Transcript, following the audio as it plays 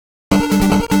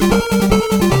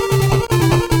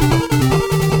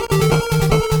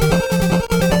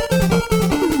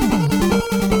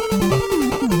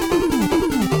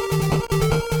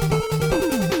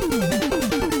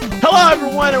Hello,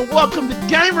 everyone, and welcome to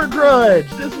Gamer Grudge.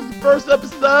 This is the first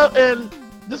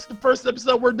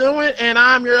episode we're doing, and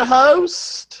I'm your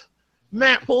host,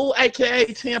 Matt Poole, aka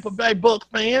Tampa Bay Buck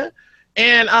fan.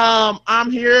 And I'm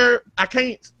here.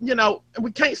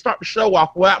 We can't start the show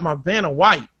off without my Vanna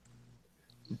White,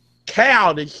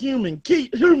 Cal, the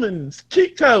humans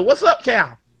cheat code. What's up,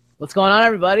 Cal? What's going on,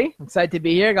 everybody? I'm excited to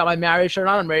be here. Got my Mario shirt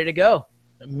on. I'm ready to go.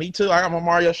 Me too. I got my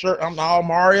Mario shirt. I'm all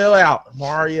Mario out.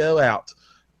 Mario out.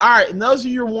 All right, and those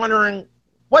of you are wondering,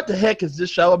 what the heck is this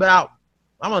show about?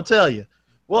 I'm going to tell you.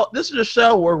 Well, this is a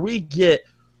show where we pick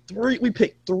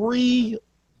three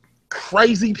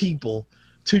crazy people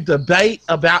to debate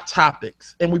about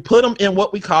topics, and we put them in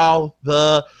what we call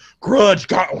the Grudge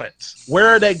Gauntlets,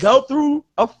 where they go through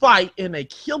a fight and they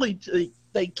kill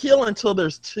until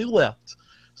there's two left.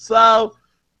 So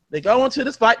they go into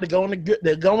this fight, they go in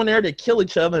there, they kill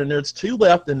each other, and there's two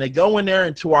left, and they go in there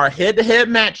into our head-to-head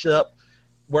matchup,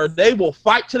 where they will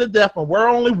fight to the death, and where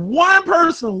only one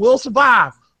person will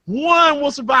survive. One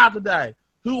will survive today.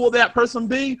 Who will that person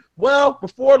be? Well,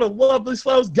 before the lovely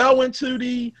slows go into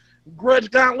the Grudge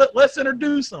Gauntlet, let's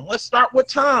introduce them. Let's start with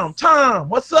Tom. Tom,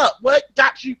 what's up? What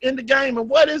got you in the game, and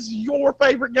what is your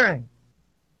favorite game?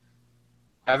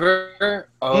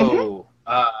 Ever? Oh,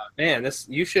 man,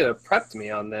 you should have prepped me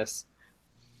on this.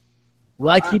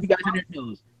 Well, I keep you guys on your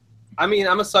toes. I mean,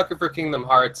 I'm a sucker for Kingdom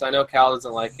Hearts. I know Cal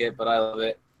doesn't like it, but I love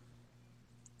it.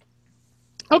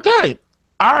 Okay.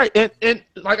 All right. And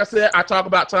like I said, I talk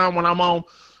about time when I'm on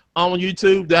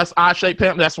YouTube. That's I-Shape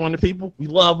Pimp. That's one of the people. We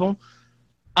love them.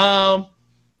 Now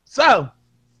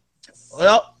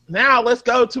let's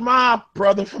go to my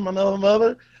brother from another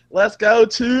mother. Let's go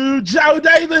to Joe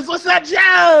Davis. What's up,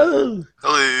 Joe?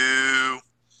 Hello.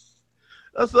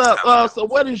 What's up? So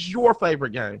what is your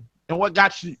favorite game? And what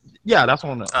got you? Yeah, that's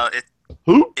one of them.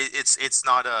 Who? It's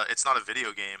not a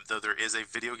video game, though there is a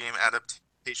video game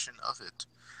adaptation of it.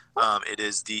 It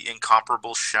is the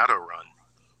incomparable Shadowrun.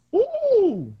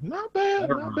 Ooh, not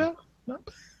bad.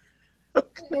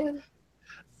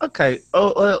 Okay.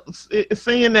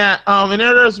 Seeing that, and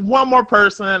there's one more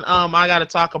person I got to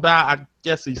talk about. I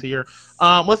guess he's here.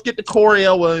 Let's get to Corey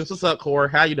L. Williams. What's up, Corey?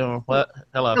 How you doing? What?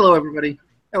 Hello. Hello, everybody.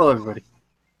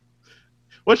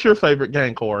 What's your favorite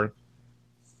game, Corey?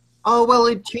 Oh, well,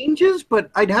 it changes,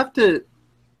 but I'd have to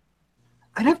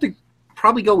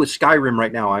probably go with Skyrim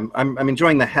right now. I'm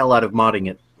enjoying the hell out of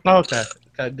modding it. Okay,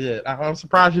 good. I'm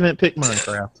surprised you didn't pick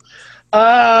Minecraft.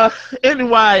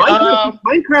 Anyway,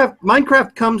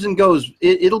 Minecraft comes and goes.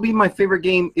 It'll be my favorite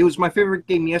game. It was my favorite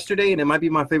game yesterday, and it might be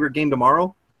my favorite game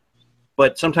tomorrow.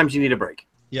 But sometimes you need a break.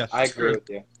 Yes, I agree with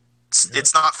you.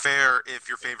 It's not fair if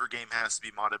your favorite game has to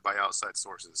be modded by outside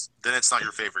sources. Then it's not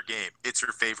your favorite game. It's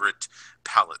your favorite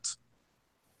palette.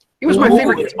 It was my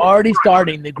favorite. It's already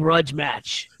starting the grudge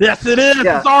match. Yes, it is.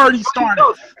 Yeah. It's already started.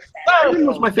 Skyrim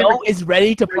was my favorite. Joe is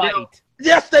ready to fight.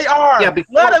 Yes, they are. Yeah,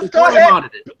 Let us go I ahead.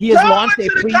 modded it. He has Go launched a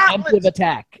into the gauntlet. preemptive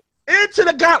attack. Into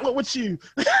the gauntlet with you.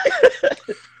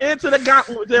 Into the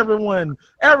gauntlet with everyone.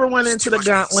 Everyone into the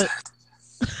gauntlet.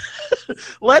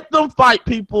 Let them fight,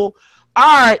 people.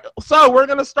 All right, so we're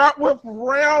going to start with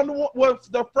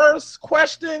with the first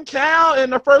question, Cal,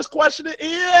 and the first question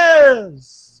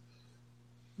is,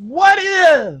 what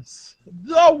is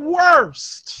the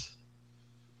worst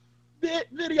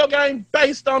video game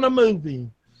based on a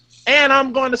movie? And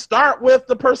I'm going to start with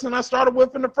the person I started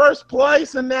with in the first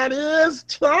place, and that is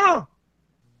Tom.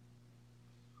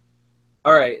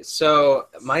 All right, so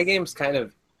my game's kind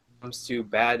of comes to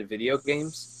bad video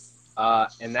games,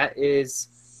 and that is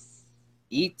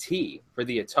E.T. for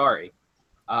the Atari.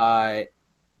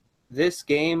 This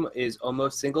game is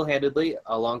almost single-handedly,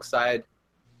 alongside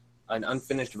an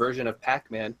unfinished version of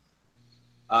Pac-Man,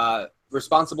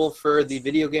 responsible for the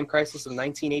video game crisis of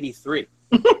 1983.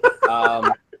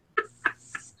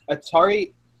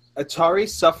 Atari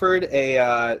suffered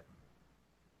a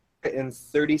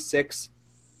 $36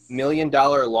 million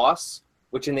loss,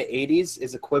 which in the 80s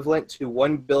is equivalent to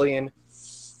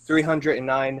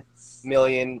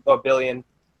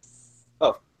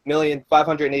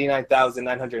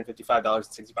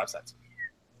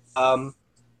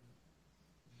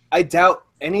I doubt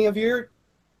any of your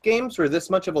games were this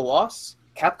much of a loss.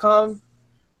 Capcom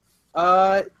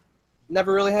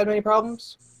never really had many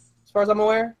problems, as far as I'm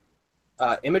aware.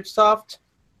 ImageSoft,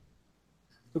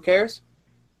 who cares?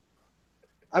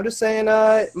 I'm just saying,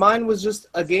 mine was just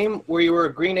a game where you were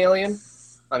a green alien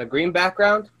on a green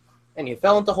background, and you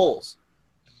fell into holes.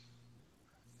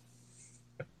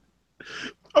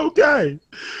 Okay.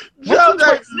 Joe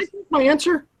That's Davis. my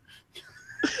answer.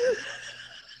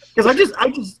 Because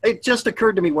it just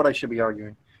occurred to me what I should be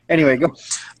arguing. Anyway, go.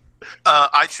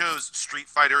 I chose Street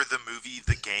Fighter the movie,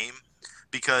 the game,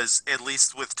 because at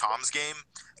least with Tom's game,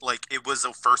 like it was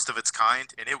the first of its kind,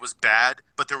 and it was bad,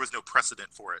 but there was no precedent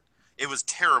for it. It was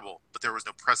terrible, but there was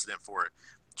no precedent for it.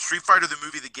 Street Fighter the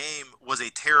movie, the game, was a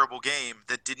terrible game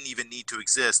that didn't even need to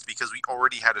exist because we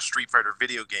already had a Street Fighter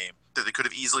video game that they could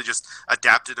have easily just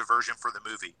adapted a version for the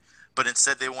movie. But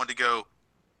instead they wanted to go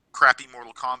crappy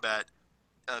Mortal Kombat,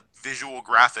 visual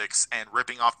graphics, and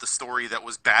ripping off the story that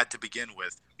was bad to begin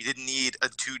with. We didn't need a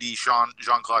 2D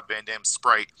Jean-Claude Van Damme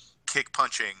sprite kick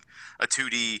punching a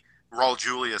 2D Raul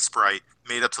Julia sprite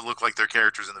made up to look like their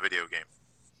characters in the video game.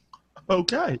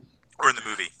 Okay. Or in the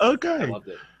movie. I Okay. loved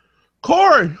it.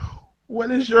 Corey, what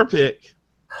is your pick?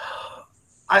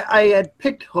 I had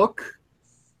picked Hook,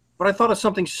 but I thought of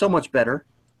something so much better.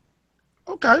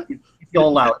 Okay. If you'll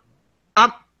allow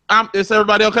it. Is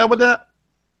everybody okay with that?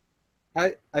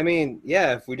 I mean,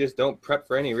 yeah, if we just don't prep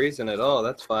for any reason at all,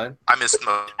 that's fine. I missed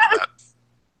most of that.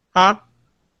 Huh?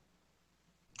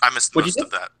 I missed What'd you most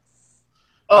of that.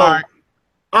 Oh, All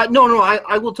right. no,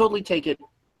 I will totally take it.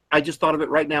 I just thought of it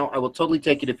right now. I will totally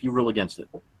take it if you rule against it.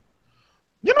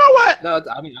 You know what? No,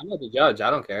 I mean, I'm not the judge.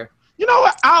 I don't care. You know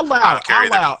what? I'll I allow. don't care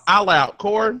either. I'll allow.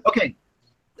 Corey. Okay,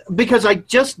 because I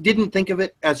just didn't think of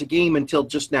it as a game until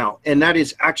just now, and that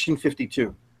is Action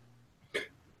 52.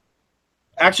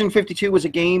 Action 52 was a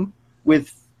game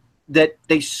that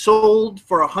they sold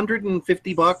for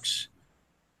 $150,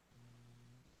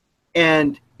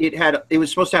 and it was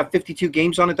supposed to have 52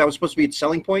 games on it. That was supposed to be its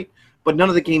selling point, but none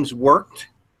of the games worked,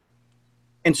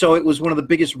 and so it was one of the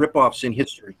biggest ripoffs in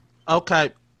history.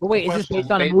 Okay. But wait, is this Question.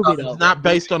 based on a movie though? It's not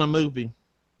based on a movie.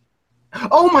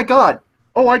 Oh my God!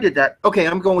 Oh, I did that. Okay,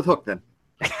 I'm going with Hook then.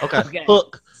 Okay. Okay.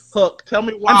 Hook. Tell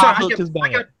me why I'm sorry, Hook is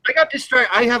bad. I got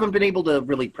distracted. I haven't been able to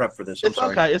really prep for this. I'm It's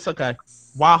sorry. okay. It's okay.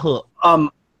 Why Hook?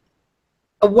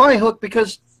 Why Hook?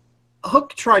 Because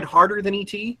Hook tried harder than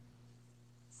ET.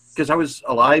 Because I was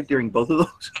alive during both of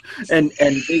those, and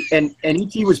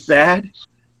ET was bad,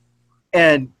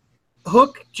 and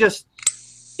Hook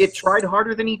it tried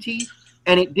harder than ET,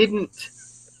 and it didn't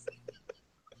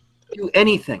do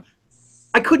anything.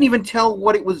 I couldn't even tell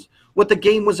what the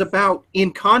game was about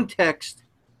in context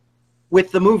with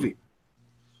the movie.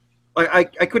 I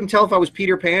couldn't tell if I was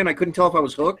Peter Pan. I couldn't tell if I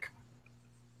was Hook.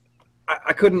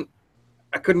 I couldn't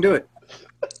do it.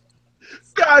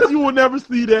 Guys, you will never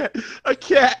see that. A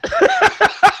cat.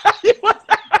 You will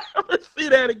never see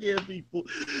that again, people.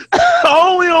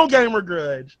 Only on Gamer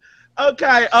Grudge.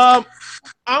 Okay. I'm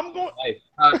going. Hey,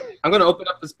 I'm going to open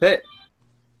up this pit.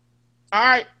 All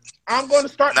right. I'm going to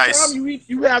start the Nice. time.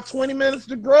 You have 20 minutes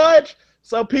to grudge.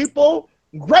 So people,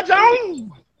 grudge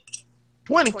on.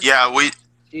 20. Yeah,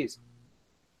 Jeez.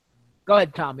 Go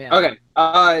ahead, Tom. Yeah. Okay.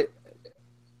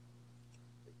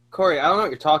 Corey, I don't know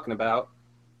what you're talking about.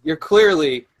 You're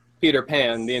clearly Peter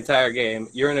Pan the entire game.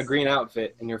 You're in a green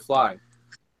outfit and you're flying.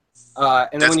 And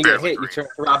then That's when you get barely hit, green. you turn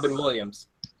to Robin Williams.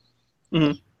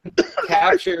 Mhm.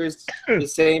 Captures the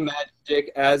same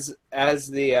magic as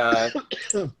the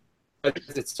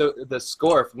the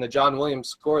score from the John Williams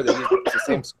score that uses the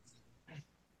same score.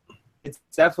 It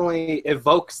definitely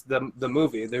evokes the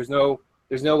movie. There's no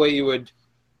way you would.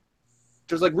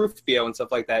 There's like Rufio and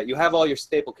stuff like that. You have all your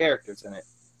staple characters in it.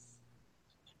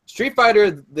 Street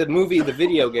Fighter, the movie, the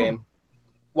video game,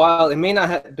 while it may not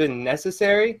have been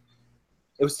necessary,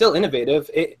 it was still innovative.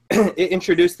 It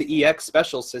introduced the EX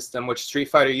special system, which Street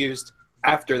Fighter used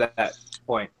after that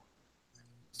point.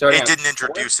 it didn't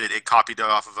introduce it. It copied it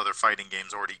off of other fighting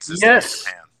games already existing Yes. in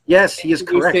Japan. Yes, he is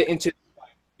Introduced correct. it into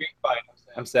Street Fighter.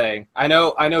 I'm saying. I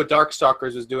know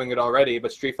Darkstalkers was doing it already,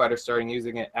 but Street Fighter started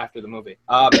using it after the movie.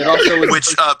 It also was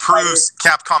Which proves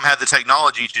Capcom had the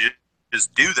technology to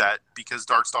just do that because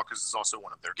Darkstalkers is also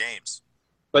one of their games.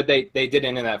 but they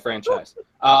didn't in that franchise.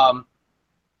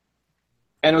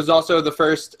 And it was also the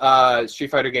first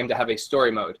Street Fighter game to have a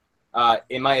story mode.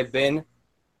 It might have been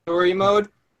story mode,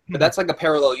 but that's like a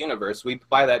parallel universe. We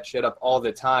buy that shit up all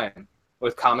the time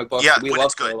with comic books. Yeah, we when love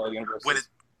it's good. parallel universes.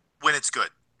 When it's good.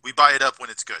 We buy it up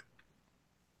when it's good.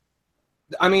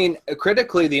 I mean,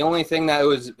 critically, the only thing that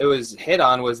it was hit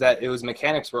on was that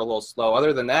mechanics were a little slow.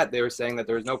 Other than that, they were saying that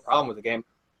there was no problem with the game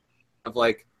of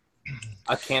like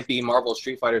a campy Marvel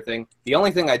Street Fighter thing. The only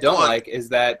thing I don't like is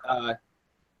that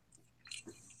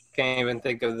can't even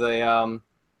think of the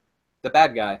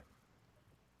bad guy.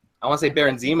 I want to say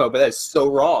Baron Zemo, but that's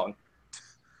so wrong.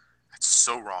 It's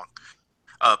so wrong.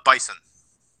 Bison.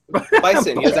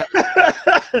 Bison, he doesn't have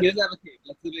a cape.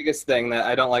 That's the biggest thing that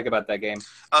I don't like about that game.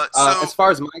 So As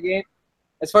far as my game,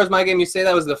 as far as my game, you say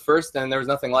that was the first, and there was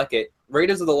nothing like it.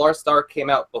 Raiders of the Lost Ark came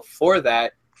out before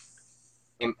that,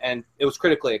 and it was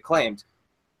critically acclaimed.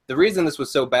 The reason this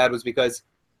was so bad was because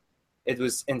it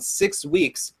was in 6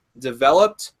 weeks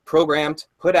developed, programmed,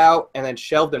 put out, and then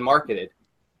shelved and marketed.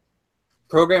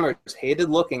 Programmers hated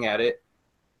looking at it.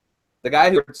 The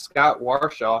guy who Scott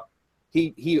Warshaw,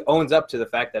 he owns up to the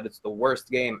fact that it's the worst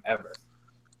game ever.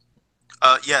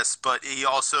 Yes, but it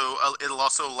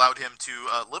also allowed him to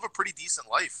live a pretty decent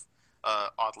life,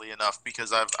 oddly enough,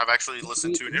 because I've actually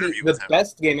listened to an interview with him. The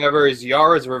best game ever is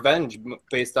Yara's Revenge,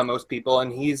 based on most people,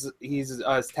 and he's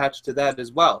attached to that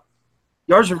as well.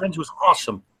 Yara's Revenge was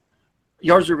awesome.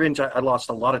 Yara's Revenge, I lost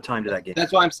a lot of time to that game.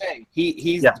 That's what I'm saying.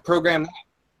 He's programmed that.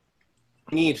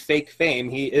 He need fake fame.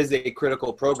 He is a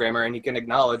critical programmer, and he can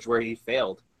acknowledge where he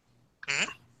failed. Mm-hmm.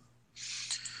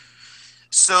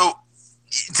 So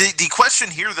the question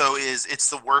here, though, is it's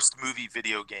the worst movie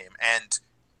video game. And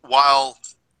while,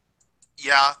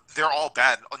 yeah, they're all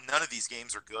bad, none of these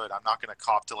games are good. I'm not going to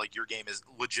cop to, like, your game is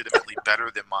legitimately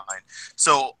better than mine.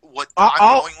 So what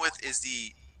I'm going with is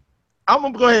I'm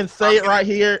going to go ahead and say it right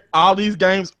here. All these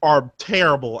games are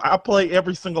terrible. I play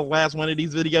every single last one of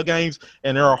these video games,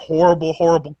 and they're horrible,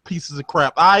 horrible pieces of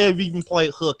crap. I have even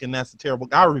played Hook, and that's terrible.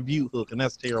 I reviewed Hook, and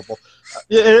that's terrible.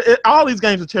 All these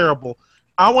games are terrible.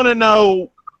 I want to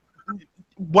know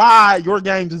why your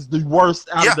game is the worst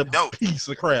out of the piece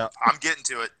of crap. I'm getting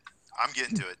to it.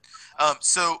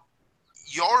 So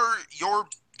your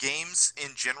games in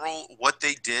general, what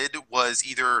they did was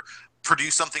either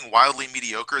produce something wildly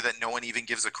mediocre that no one even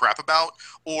gives a crap about,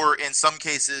 or in some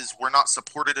cases were not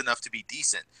supported enough to be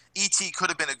decent. E.T. could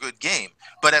have been a good game,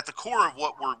 but at the core of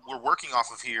what we're working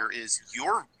off of here is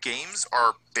your games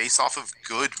are based off of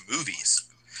good movies.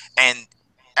 And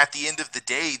at the end of the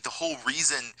day, the whole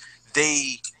reason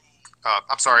they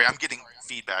I'm sorry, I'm getting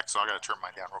feedback, so I got to turn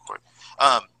mine down real quick.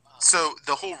 So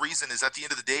the whole reason is at the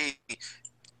end of the day,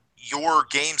 your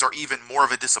games are even more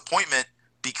of a disappointment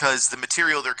because the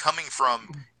material they're coming from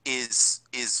is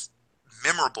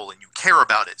memorable and you care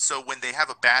about it. So when they have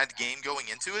a bad game going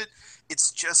into it,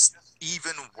 it's just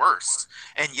even worse.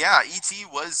 And yeah, E.T.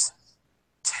 was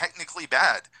technically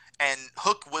bad, and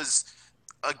Hook was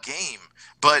a game.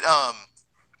 But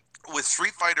with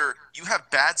Street Fighter, you have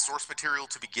bad source material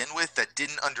to begin with that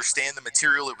didn't understand the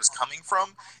material it was coming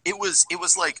from. It was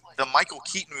like the Michael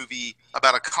Keaton movie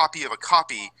about a copy of a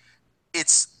copy.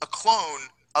 It's a clone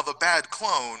of a bad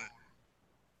clone.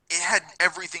 It had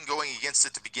everything going against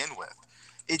it to begin with.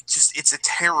 It's a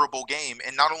terrible game,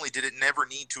 and not only did it never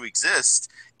need to exist,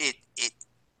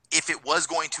 if it was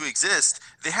going to exist,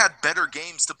 they had better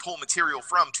games to pull material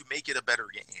from to make it a better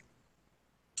game.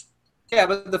 Yeah,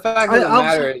 but the fact doesn't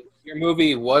matter. Your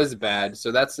movie was bad,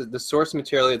 so that's the source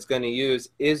material it's going to use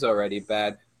is already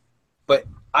bad. But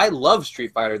I love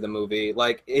Street Fighter the movie.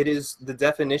 Like, it is the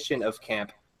definition of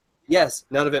camp. Yes,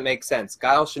 none of it makes sense.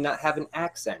 Guile should not have an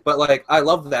accent. But, like, I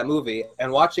love that movie.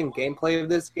 And watching gameplay of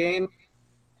this game,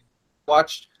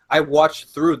 I watched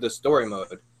through the story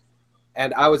mode.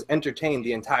 And I was entertained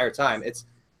the entire time. It's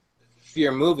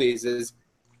your movies is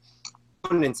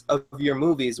components of your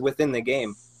movies within the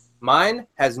game. Mine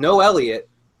has no Elliot,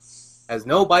 has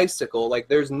no bicycle. Like,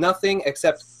 there's nothing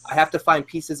except I have to find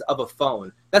pieces of a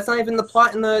phone. That's not even the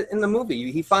plot in the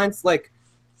movie. He finds, like,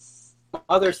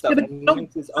 other stuff. Yeah, and he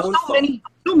makes his own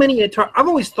so many I've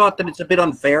always thought that it's a bit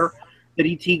unfair that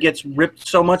E.T. gets ripped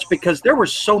so much because there were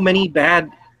so many bad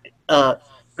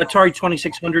Atari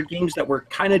 2600 games that were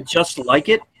kind of just like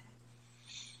it.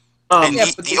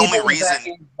 The only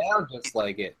reason just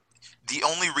like it. The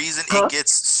only reason it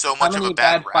gets so much of a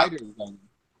bad rap.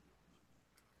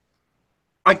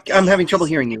 I'm having trouble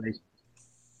hearing you.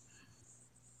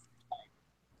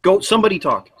 Go, somebody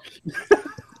talk.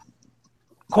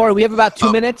 Corey, we have about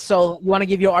 2 minutes, so you want to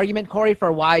give your argument, Corey,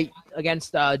 for why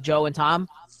against Joe and Tom?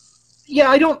 Yeah,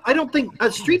 I don't think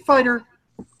Street Fighter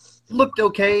looked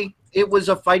okay. It was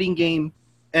a fighting game,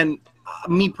 and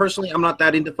me personally, I'm not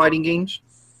that into fighting games.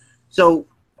 So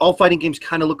all fighting games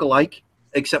kind of look alike,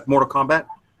 except Mortal Kombat.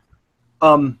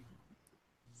 And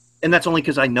that's only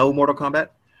because I know Mortal Kombat.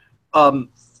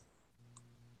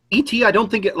 E.T., I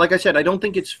don't think it, like I said, I don't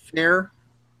think it's fair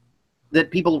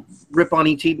that people rip on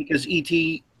E.T. because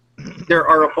E.T., there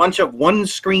are a bunch of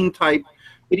one-screen type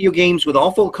video games with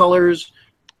all full colors,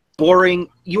 boring.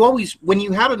 You always, when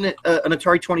you had an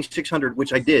Atari 2600,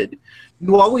 which I did,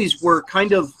 you always were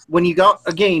kind of, when you got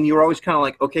a game, you were always kind of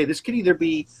like, okay, this could either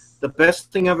be the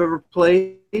best thing I've ever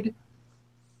played.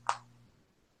 I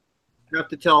have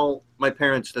to tell my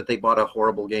parents that they bought a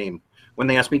horrible game. When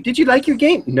they asked me, did you like your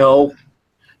game? No.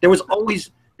 There was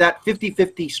always that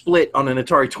 50-50 split on an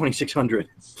Atari 2600.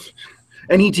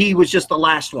 And ET was just the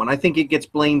last one. I think it gets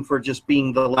blamed for just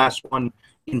being the last one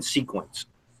in sequence.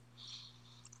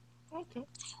 Okay.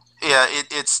 Yeah,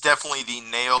 it's definitely the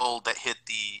nail that hit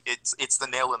it's the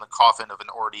nail in the coffin of an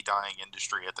already dying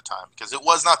industry at the time, because it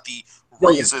was not the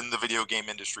reason the video game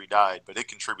industry died, but it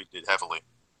contributed heavily.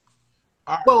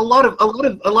 Well, a lot of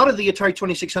the Atari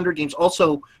 2600 games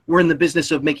also were in the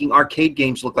business of making arcade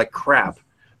games look like crap,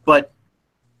 but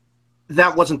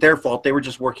that wasn't their fault. They were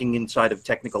just working inside of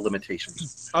technical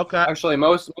limitations. Okay. Actually,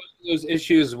 most of those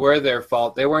issues were their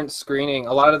fault. They weren't screening.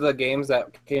 A lot of the games that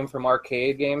came from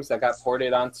arcade games that got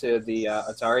ported onto the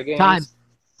Atari games.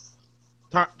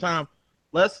 Time.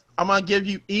 I'm gonna give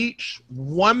you each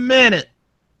 1 minute.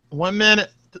 1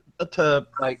 minute to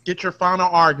get your final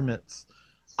arguments.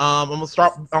 I'm gonna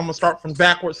start from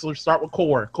backwards. So we start with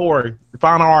Corey. Corey, your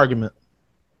final argument.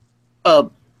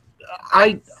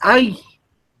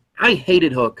 I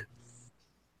hated Hook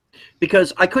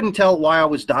because I couldn't tell why I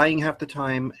was dying half the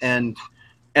time, and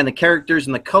the characters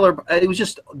and the color, it was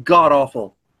just god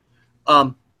awful.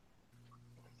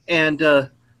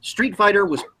 Street Fighter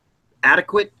was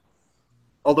adequate,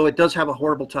 although it does have a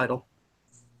horrible title,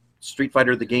 Street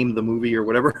Fighter: The Game, the Movie, or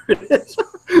whatever it is.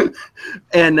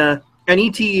 And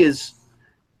E.T. is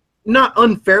not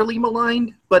unfairly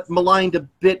maligned, but maligned a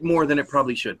bit more than it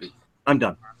probably should be. I'm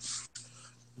done.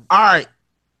 All right.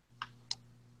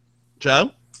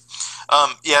 Joe?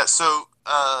 Yeah, so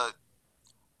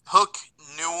Hook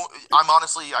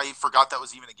I forgot that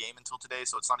was even a game until today,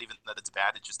 so it's not even that it's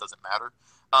bad, it just doesn't matter.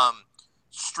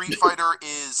 Street Fighter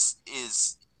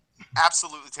is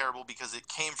absolutely terrible because it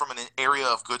came from an area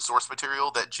of good source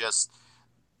material that just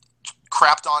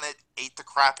crapped on it, ate the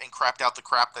crap, and crapped out the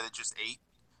crap that it just ate.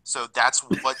 So that's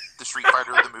what the Street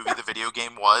Fighter, the movie, the video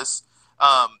game was.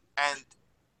 And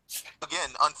again,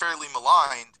 unfairly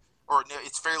maligned, or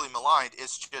it's fairly maligned.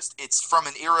 It's from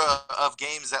an era of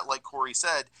games that, like Corey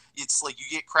said, it's like you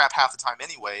get crap half the time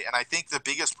anyway. And I think the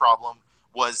biggest problem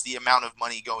was the amount of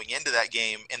money going into that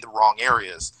game in the wrong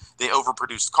areas. They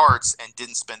overproduced carts and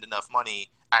didn't spend enough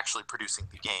money actually producing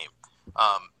the game.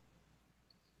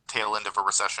 Tail end of a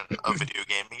recession of video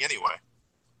gaming anyway.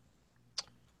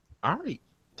 All right.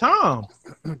 Tom.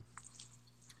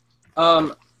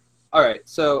 All right.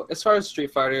 So as far as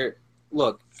Street Fighter,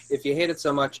 look, if you hate it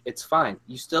so much, it's fine.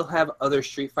 You still have other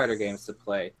Street Fighter games to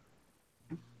play.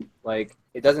 Like,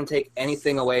 it doesn't take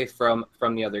anything away from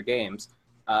the other games.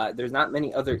 There's not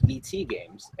many other E.T.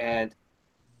 games, and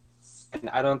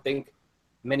I don't think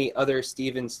many other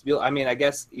Steven Spielberg. I mean, I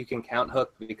guess you can count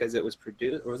Hook because it was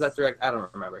produced, or was that direct? I don't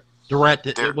remember.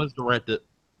 Directed. It was directed.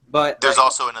 But there's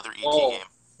also another E.T. game.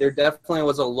 There definitely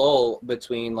was a lull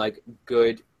between like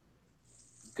good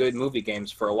movie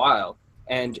games for a while,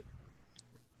 and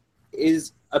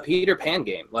is a Peter Pan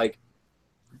game like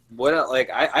what? Like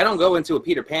I don't go into a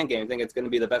Peter Pan game and think it's going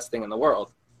to be the best thing in the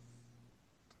world.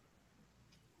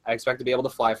 I expect to be able to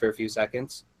fly for a few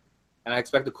seconds, and I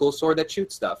expect a cool sword that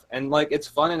shoots stuff, and like it's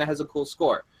fun and it has a cool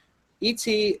score.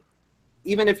 E.T.,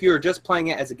 even if you're just playing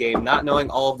it as a game, not knowing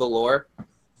all of the lore,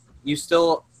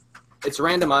 it's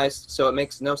randomized, so it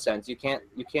makes no sense. You can't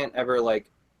ever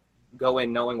like go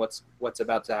in knowing what's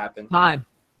about to happen. Time.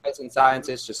 And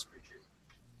scientists just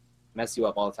mess you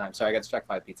up all the time. Sorry, I got distracted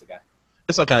by the pizza guy.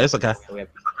 It's okay.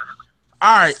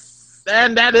 All right.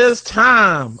 And that is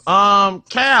time.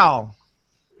 Cal,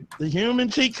 the human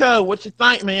cheat code. What you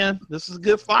think, man? This is a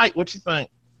good fight. What you think?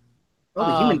 Oh,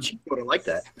 the human cheat code. I like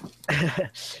that.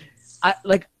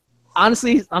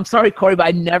 Honestly, I'm sorry, Corey, but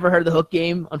I never heard of the Hook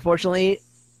game, unfortunately.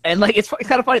 And like it's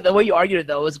kind of funny the way you argued it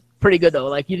though was pretty good though.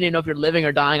 Like you didn't know if you're living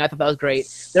or dying. I thought that was great.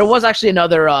 There was actually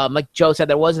another, like Joe said,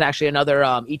 there wasn't actually another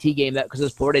ET game that because it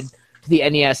was ported to the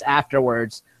NES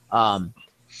afterwards. But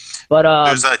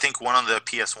there's I think one on the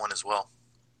PS1 as well.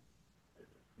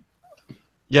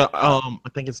 Yeah, I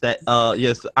think it's that.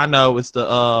 Yes, I know it's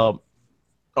the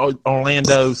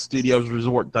Orlando Studios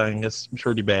Resort thing. It's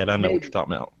pretty bad. I know what you're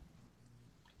talking about.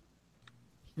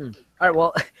 All right,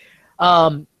 well,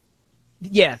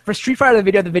 yeah, for Street Fighter the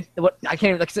video, what I can't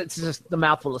even, like it's just the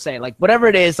mouthful to say. Like whatever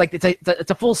it is, like it's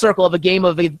a full circle of a game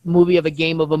of a movie of a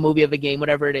game of a movie of a game,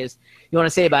 whatever it is you want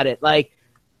to say about it. Like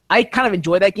I kind of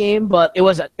enjoyed that game, but it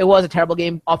was a terrible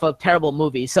game off a terrible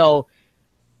movie. So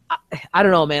I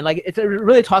don't know, man. Like it's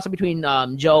really a toss up between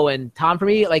Joe and Tom for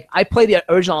me. Like I played the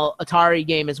original Atari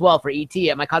game as well for ET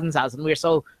at my cousin's house, and we're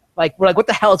like, what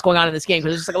the hell is going on in this game?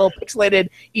 Because it's just like a little pixelated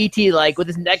ET, like with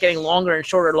his neck getting longer and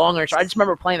shorter and longer. So I just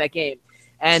remember playing that game.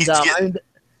 And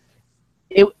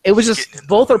it was just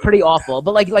both are pretty awful.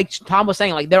 But like Tom was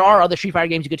saying, like there are other Street Fighter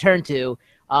games you could turn to.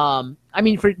 I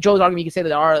mean, for Joe's argument, you could say that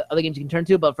there are other games you can turn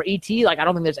to. But for ET, like I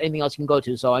don't think there's anything else you can go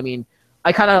to. So I mean,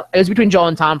 it was between Joe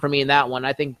and Tom for me in that one.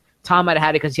 I think Tom might have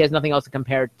had it because he has nothing else to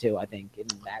compare it to. I think in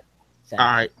that sense.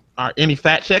 All right. Any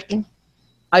fact checking?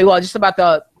 Just about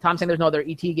Tom saying there's no other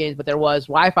ET games, but there was.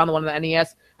 Well, I found the one on the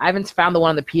NES. I haven't found the one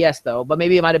on the PS though, but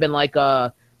maybe it might have been like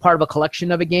part of a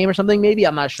collection of a game or something. Maybe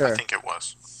I'm not sure. I think it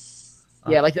was.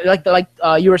 Yeah, like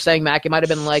you were saying, Mac. It might have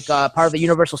been like part of the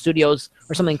Universal Studios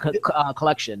or something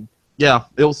collection. Yeah,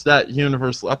 it was that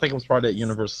Universal. I think it was part of that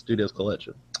Universal Studios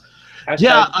collection. Hashtag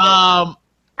Yeah.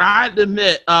 I had to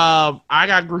admit, I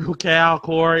got agree with Cal,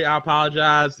 Corey. I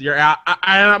apologize. You're out.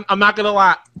 I'm not gonna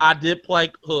lie. I did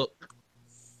play Hook,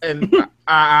 and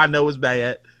I know it's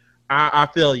bad. I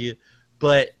feel you,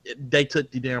 but they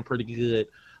took you down pretty good.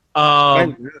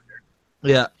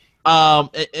 Yeah.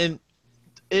 And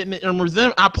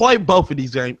I played both of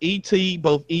these games,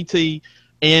 both ET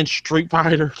and Street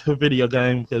Fighter, the video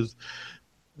game, because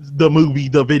the movie,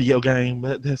 the video game,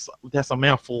 that's a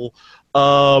mouthful.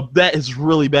 That is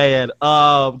really bad.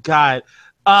 God.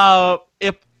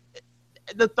 If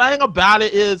the thing about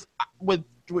it is with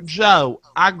Joe,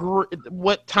 I agree.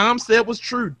 What Tom said was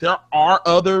true. There are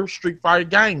other Street Fighter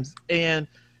games, and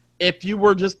if you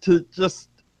were just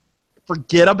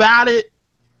forget about it,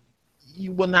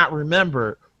 you will not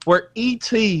remember. Where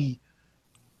E.T.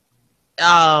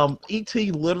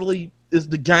 literally is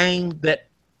the game that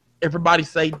everybody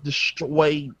say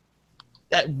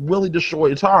that really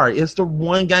destroyed Atari. It's the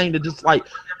one game that just like,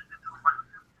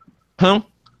 huh?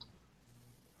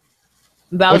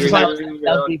 That was You're like, not doing your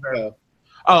that was own Reverb. show.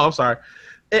 Oh, I'm sorry.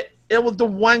 It was the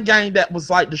one game that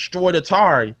was like destroyed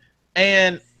Atari,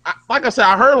 and like I said,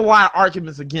 I heard a lot of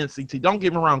arguments against ET. Don't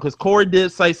get me wrong, because Corey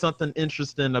did say something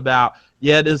interesting about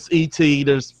there's ET,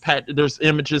 there's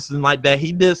images and like that.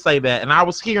 He did say that, and I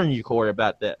was hearing you, Corey,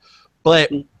 about that. But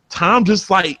Tom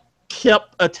just like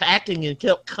kept attacking and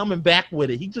kept coming back with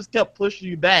it. He just kept pushing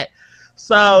you back.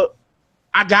 So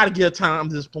I got to give Tom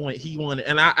this point. He won it,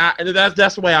 and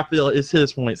that's the way I feel. It's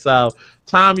his point. So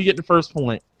Tom, you get the first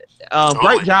point.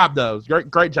 Great job, though.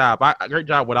 Great job. Great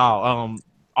job with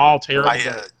all terrible.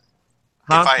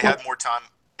 If I had more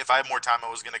time, I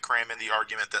was going to cram in the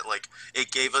argument that like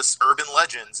it gave us urban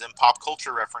legends and pop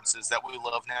culture references that we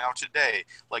love now today,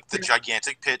 like the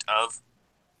gigantic pit of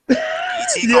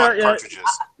ET cartridges.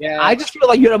 Yeah, I just feel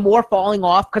like you're more falling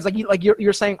off because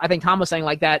you're saying. I think Tom was saying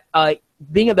like that.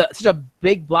 Being such a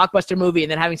big blockbuster movie and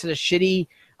then having such a shitty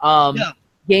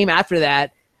game after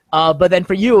that. But then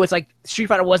for you, it's like Street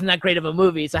Fighter wasn't that great of a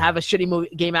movie, so have a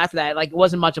shitty game after that, like it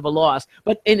wasn't much of a loss.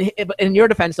 But in your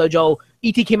defense, though, Joe,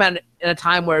 E.T. came out in a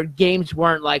time where games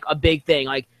weren't like a big thing,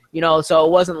 so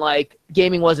it wasn't like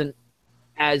gaming wasn't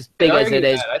as big as it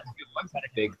is. I think it was a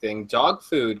big thing. Dog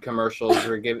food commercials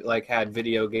were had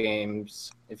video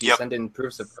games. If you send in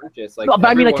proofs of purchase, like. But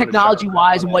I mean, like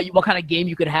technology-wise, and what kind of game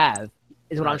you could have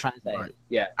is what I'm trying to say. Right.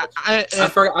 Yeah, I'm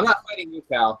not fighting you,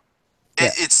 Cal.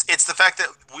 It's the fact that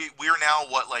we're now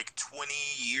like 20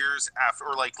 years after,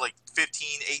 or like 15,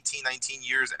 18, 19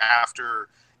 years after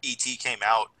E.T. came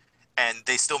out, and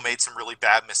they still made some really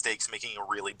bad mistakes making a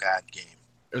really bad game.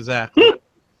 Exactly.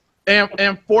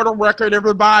 and for the record,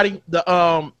 everybody,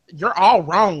 you're all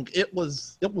wrong. It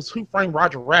was Who Framed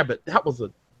Roger Rabbit. That was a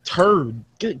turd.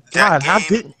 Good God, how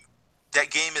did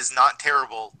that game is not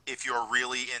terrible if you're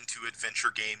really into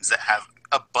adventure games that have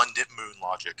abundant moon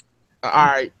logic. All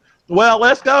right. Well,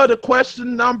 let's go to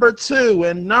question number 2.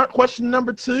 And question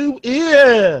number 2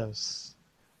 is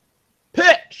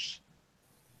pitch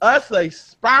us a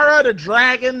Spyro the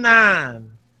Dragon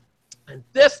 9. And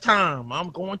this time, I'm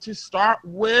going to start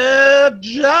with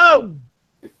Joe.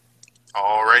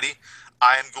 Alrighty.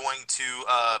 I am going to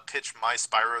pitch my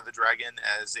Spyro the Dragon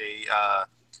as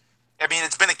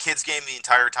it's been a kid's game the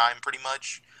entire time, pretty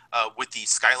much. With the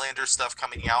Skylander stuff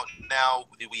coming out now,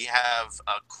 we have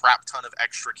a crap ton of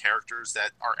extra characters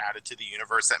that are added to the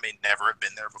universe that may never have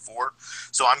been there before.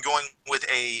 So I'm going with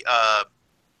a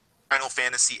Final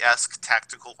Fantasy-esque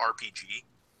tactical RPG,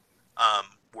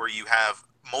 where you have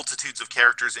multitudes of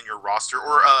characters in your roster.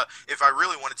 Or if I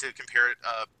really wanted to compare it,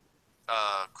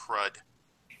 crud.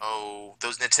 Oh,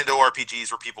 those Nintendo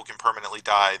RPGs where people can permanently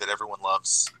die that everyone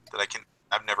loves, that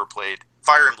I've never played.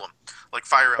 Fire Emblem. Like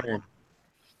Fire Emblem.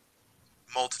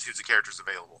 Multitudes of characters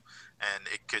available, and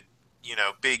it could,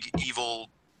 big evil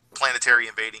planetary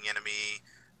invading enemy,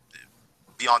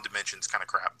 beyond dimensions kind of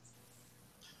crap.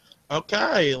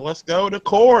 Okay, let's go to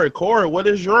Corey. Corey, what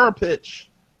is your pitch?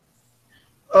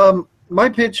 My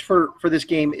pitch for this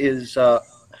game is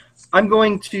I'm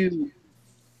going to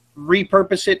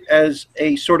repurpose it as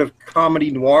a sort of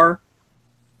comedy noir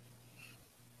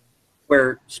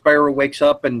where Spyro wakes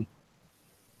up and,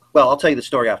 well, I'll tell you the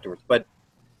story afterwards, but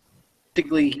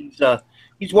basically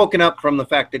He's woken up from the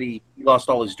fact that he lost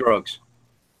all his drugs.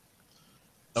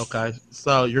 Okay,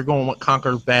 so you're going with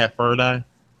Conker's Bad Fur Day?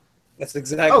 That's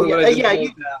exactly what I just told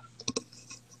you.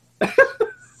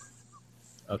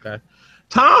 Okay.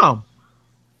 Tom!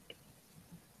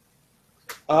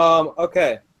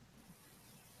 Okay.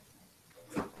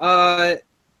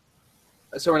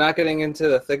 So we're not getting into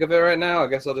the thick of it right now. I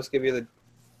guess I'll just give you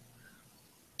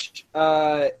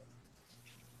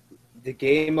the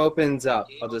game opens up.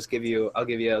 I'll give you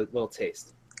a little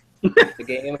taste. The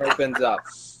game opens up.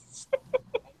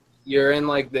 You're in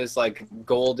like this like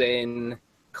golden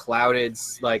clouded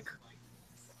like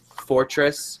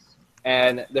fortress,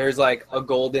 and there's like a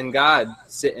golden god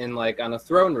sitting like on a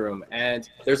throne room, and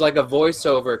there's like a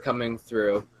voiceover coming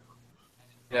through.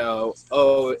 You know,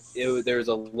 there's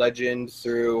a legend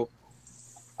through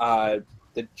the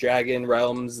dragon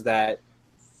realms that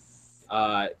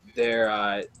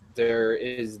there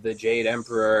is the Jade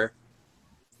Emperor,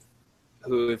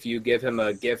 who, if you give him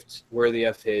a gift worthy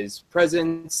of his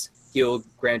presence, he'll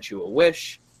grant you a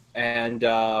wish. And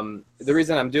the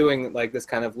reason I'm doing like this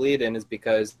kind of lead-in is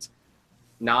because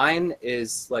 9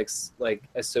 is like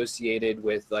associated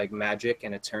with like magic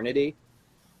and eternity,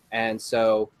 and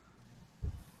so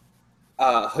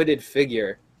a hooded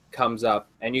figure comes up,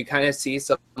 and you kind of see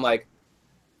some like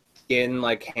skin,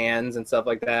 like hands and stuff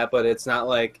like that, but it's not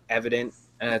like evident,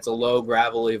 and it's a low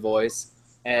gravelly voice,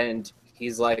 and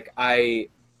he's like,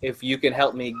 if you can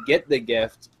help me get the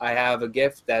gift, I have a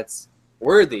gift that's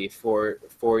worthy for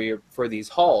these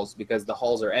halls, because the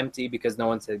halls are empty because no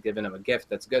one's given him a gift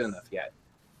that's good enough yet.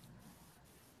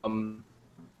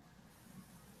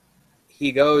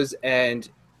 He goes and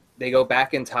they go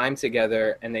back in time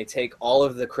together, and they take all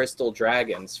of the crystal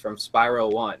dragons from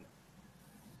Spyro 1,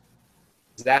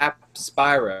 zap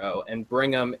Spyro, and bring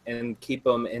them and keep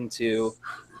them into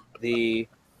the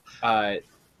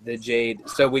Jade.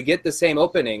 So we get the same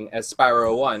opening as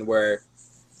Spyro 1, where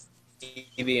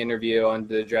TV interview on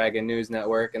the Dragon News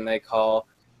Network, and they call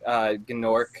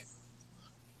Gnorc.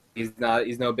 He's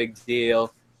no big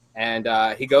deal, and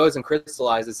he goes and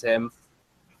crystallizes him,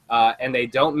 and they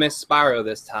don't miss Spyro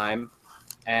this time,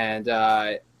 and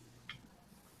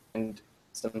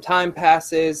some time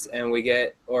passes, and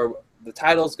the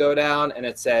titles go down, and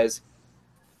it says,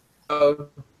 "Oh,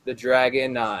 the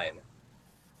Dragon 9,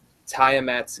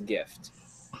 Tiamat's Gift,"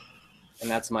 and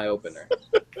that's my opener.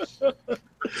 I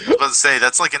was about to say,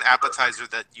 that's like an appetizer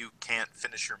that you can't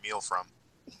finish your meal from.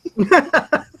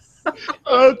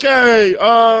 Okay,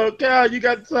 Cal, you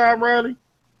got the time ready?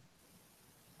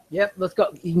 Yep, let's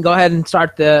go. You can go ahead and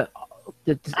start the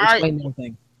explain the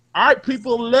thing. All right,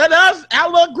 people, let us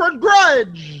outlook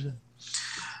grudge.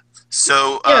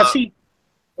 So,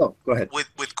 Oh, go ahead.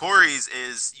 with Corey's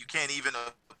is you can't even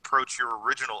approach your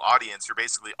original audience. You're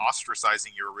basically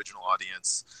ostracizing your original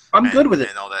audience. I'm good with it.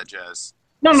 And all that jazz.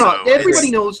 No, So everybody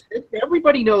knows.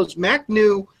 Everybody knows. Mac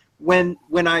knew when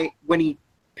he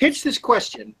pitched this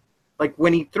question, like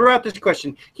when he threw out this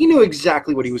question, he knew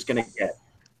exactly what he was going to get.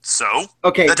 So?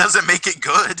 Okay. That doesn't make it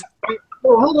good.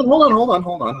 Oh, hold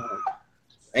on.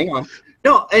 Hang on.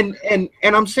 No, and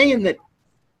I'm saying that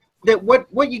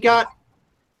what you got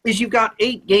is you got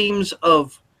 8 games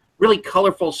of really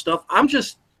colorful stuff. I'm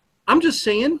just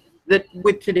saying that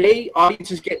with today,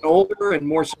 audiences getting older and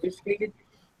more sophisticated,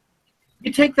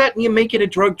 you take that and you make it a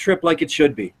drug trip like it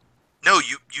should be. No,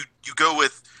 you go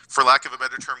with, for lack of a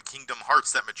better term, Kingdom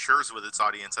Hearts that matures with its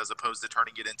audience, as opposed to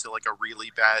turning it into like a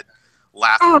really bad,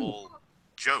 laughable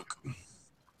joke.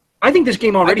 I think this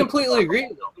game already. I completely agree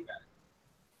with that.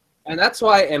 And that's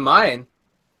why in mine,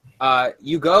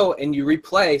 you go and you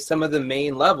replay some of the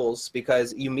main levels,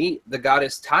 because you meet the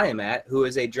goddess Tiamat, who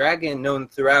is a dragon known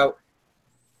throughout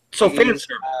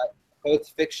both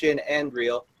fiction and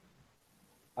real,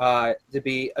 to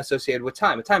be associated with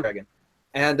time, a time dragon.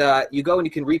 And you go and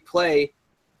you can replay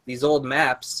these old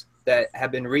maps that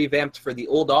have been revamped for the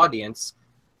old audience,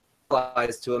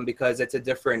 to them, because it's a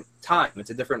different time,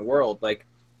 it's a different world. Like,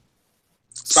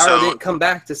 Spyro didn't come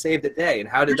back to save the day, and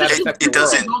how did that affect the world?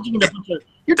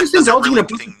 You're just indulging in a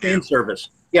bunch of fan service.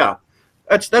 Yeah,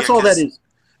 that's all that is.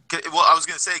 Well, I was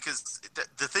going to say, because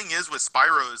the thing is with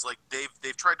Spyro is like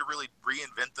they've tried to really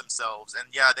reinvent themselves, and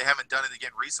yeah, they haven't done it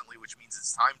again recently, which means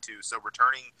it's time to. So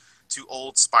returning to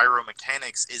old Spyro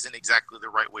mechanics isn't exactly the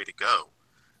right way to go.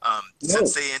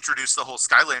 Since they introduced the whole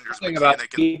Skylanders mechanic about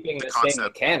keeping and the the concept. same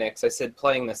mechanics, I said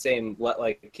playing the same,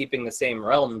 like keeping the same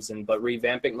realms, but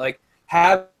revamping, like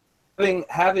having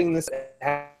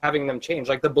them change.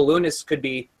 Like the balloonists could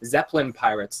be Zeppelin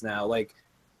pirates now. Like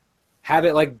have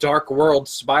it like Dark World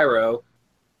Spyro,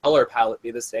 color palette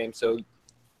be the same. So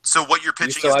what you're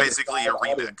pitching is basically a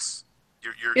remix.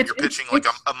 You're pitching like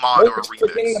a mod or a For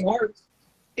Kingdom remix. Hearts.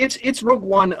 It's Rogue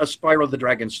One, a Spyro the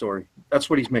Dragon story. That's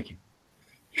what he's making.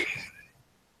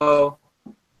 Oh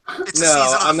It's a no,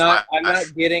 season of I'm the not. Flash.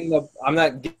 I'm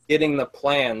not getting the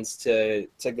plans to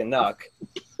Ganuk.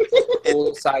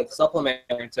 Full side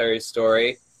supplementary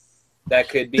story that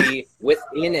could be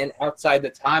within and outside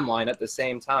the timeline at the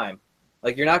same time.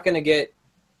 Like you're not gonna get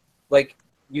like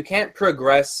you can't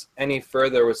progress any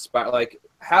further with Spyro. Like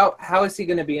how is he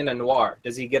gonna be in a noir?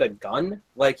 Does he get a gun?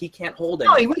 Like he can't hold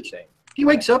No, anything. He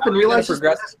wakes up and realizes.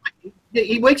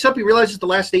 He wakes up. He realizes the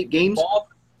last 8 games.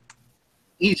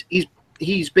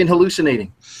 He's been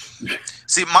hallucinating.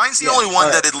 See, mine's the only one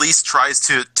alright. that at least tries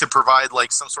to provide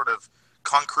like some sort of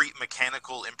concrete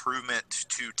mechanical improvement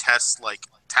to test like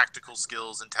tactical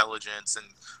skills, intelligence, and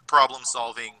problem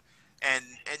solving, and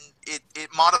it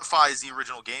modifies the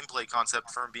original gameplay concept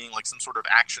from being like some sort of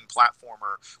action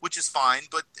platformer, which is fine.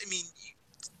 But I mean,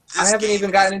 this I haven't game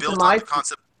even gotten is into built my on the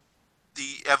concept,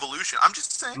 the evolution. I'm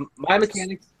just saying. My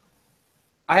mechanics.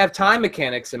 I have time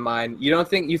mechanics in mind. You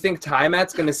think Time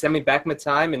At's going to send me back in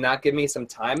time and not give me some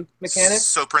time mechanics?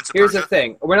 So Prince of Here's Persia. the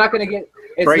thing. We're not going to get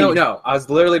it's Brain. no. I was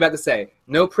literally about to say,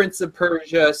 no Prince of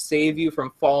Persia save you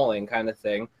from falling kind of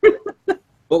thing.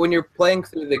 But when you're playing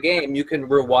through the game, you can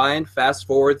rewind, fast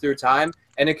forward through time,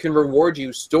 and it can reward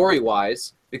you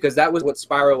story-wise because that was what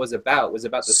Spyro was about. It was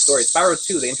about the story. Spyro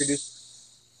 2, they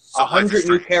introduced So Life is 100 new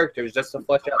Strange. characters just to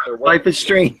flesh out their world. Life is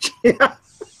strange.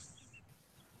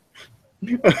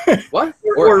 What?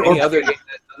 Or- Or any or- other game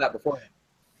that's done that before.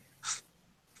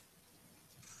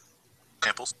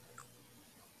 Examples.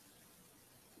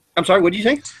 I'm sorry. What did you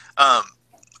say? I'm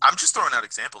just throwing out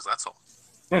examples. That's all.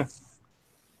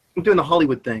 I'm doing the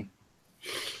Hollywood thing.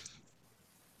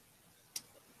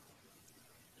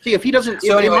 See, if he doesn't.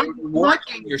 So if anyway, my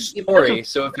game- your if he story. doesn't-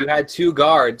 So if you had 2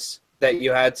 guards that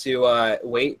you had to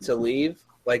wait to leave,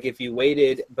 like if you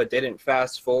waited but didn't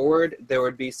fast forward, there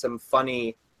would be some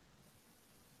funny,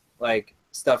 like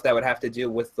stuff that would have to do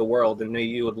with the world, and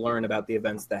you would learn about the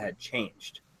events that had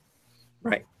changed.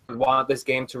 Right. We want this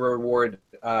game to reward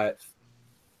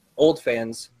old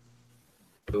fans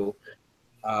who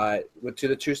to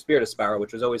the true spirit of Spyro,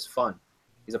 which was always fun.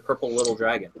 He's a purple little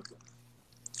dragon.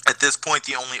 At this point,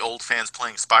 the only old fans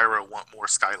playing Spyro want more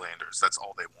Skylanders. That's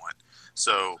all they want.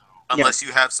 So unless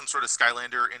you have some sort of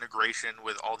Skylander integration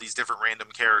with all these different random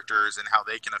characters and how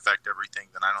they can affect everything,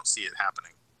 then I don't see it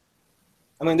happening.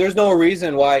 I mean, there's no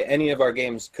reason why any of our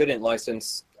games couldn't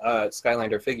license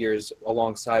Skylander figures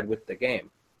alongside with the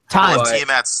game. Time. But-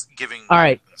 Tiamat's giving. All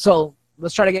right, so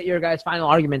let's try to get your guys' final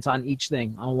arguments on each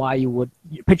thing, on why you would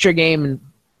pitch your game and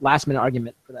last-minute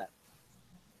argument for that.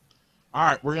 All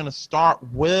right, we're gonna start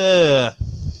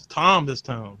with Tom this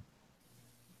time.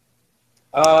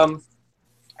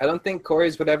 I don't think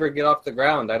Corey's would ever get off the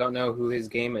ground. I don't know who his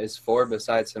game is for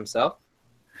besides himself.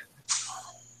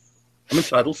 I'm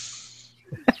entitled.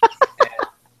 I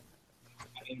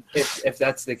mean, if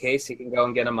that's the case, he can go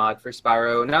and get a mod for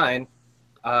Spyro 9,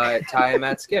 tie him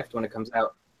at Skift when it comes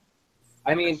out.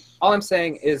 I mean, all I'm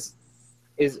saying is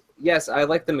yes, I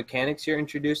like the mechanics you're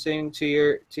introducing to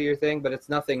your thing, but it's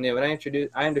nothing new. And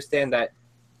I understand that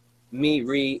me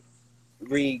rewinding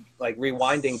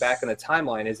back in the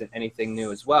timeline isn't anything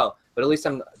new as well. But at least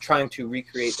I'm trying to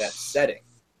recreate that setting.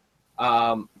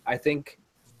 I think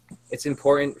it's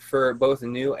important for both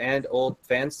new and old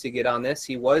fans to get on this.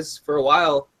 He was for a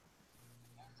while.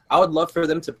 I would love for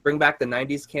them to bring back the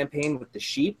 90s campaign with the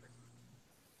sheep.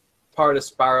 Part of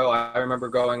Spyro, I remember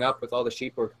growing up with all the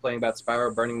sheep who were complaining about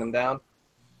Spyro burning them down.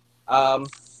 I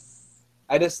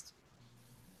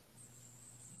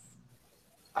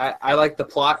like the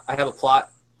plot. I have a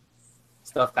plot.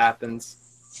 Stuff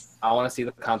happens. I want to see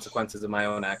the consequences of my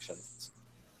own actions.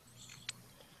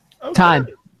 Okay. Time.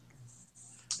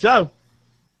 Joe.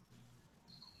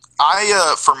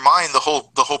 For mine, the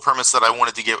whole premise that I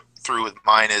wanted to get through with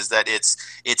mine is that it's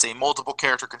a multiple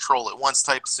character control at once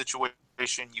type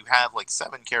situation. You have like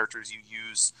 7 characters you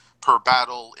use per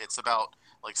battle. It's about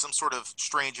like some sort of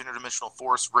strange interdimensional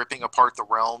force ripping apart the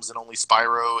realms, and only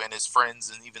Spyro and his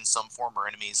friends and even some former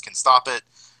enemies can stop it.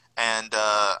 And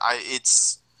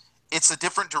it's a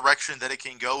different direction that it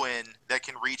can go in that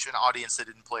can reach an audience that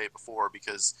didn't play it before,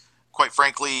 because quite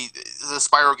frankly, the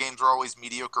Spyro games are always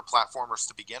mediocre platformers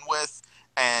to begin with,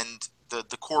 and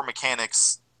the core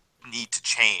mechanics need to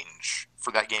change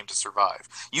for that game to survive.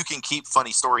 You can keep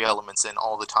funny story elements in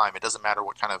all the time. It doesn't matter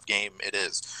what kind of game it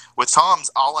is. With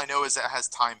Tom's, all I know is that it has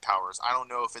time powers. I don't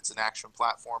know if it's an action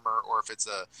platformer or if it's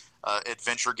a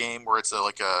adventure game where it's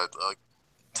like a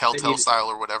Telltale style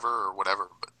or whatever, but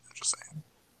I'm just saying.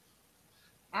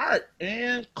 All right,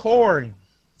 and Corey.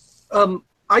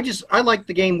 I like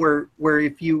the game where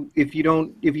if you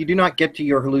do not get to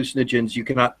your hallucinogens, you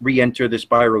cannot re-enter the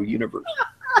Spyro universe.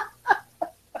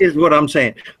 Is what I'm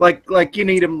saying. Like you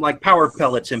need them like power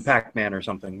pellets in Pac-Man or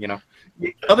something, you know.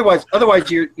 Otherwise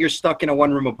you're stuck in a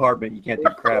one-room apartment. You can't do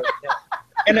crap.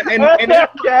 And as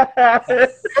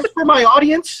for my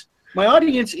audience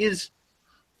is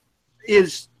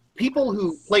people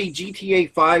who play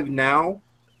GTA 5 now,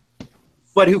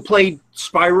 but who played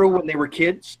Spyro when they were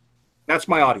kids. That's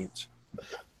my audience.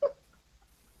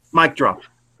 Mic drop.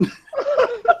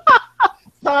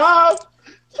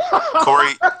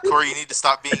 Corey, you need to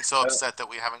stop being so upset that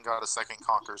we haven't got a second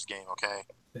Conkers game, okay?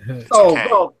 Oh, okay.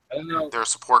 well, I don't know. There are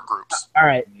support groups. All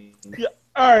right.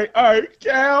 All right,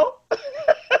 Cal. All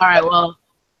right. Well,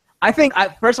 I think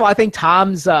first of all, I think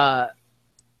Tom's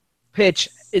pitch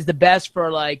is the best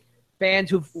for like fans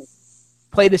who've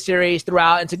played the series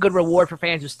throughout. It's a good reward for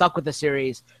fans who stuck with the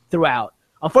series throughout.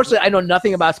 Unfortunately, I know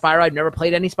nothing about Spyro. I've never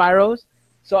played any Spyros.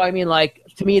 So, I mean, like,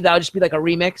 to me, that would just be like a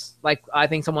remix, like I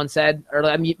think someone said. Or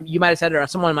I mean, you might have said it or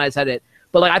someone might have said it.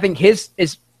 But, like, I think his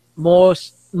is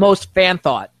most fan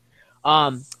thought.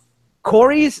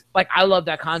 Corey's, like, I love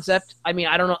that concept. I mean,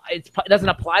 I don't know. It doesn't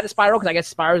apply to Spyro because I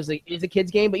guess Spyro is a kid's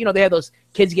game. But, you know, they have those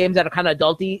kids' games that are kind of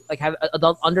adulty, like have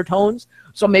adult undertones.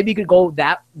 So maybe you could go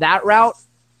that route.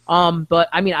 But,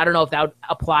 I mean, I don't know if that would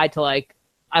apply to, like,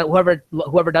 whoever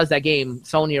does that game,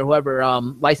 Sony or whoever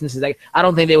licenses that. I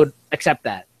don't think they would accept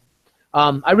that.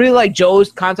 I really like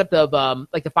Joe's concept of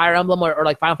like the Fire Emblem or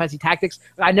like Final Fantasy Tactics.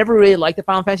 I never really liked the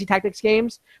Final Fantasy Tactics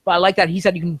games, but I like that he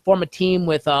said you can form a team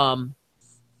with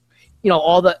you know,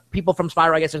 all the people from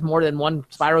Spyro. I guess there's more than one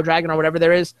Spyro Dragon or whatever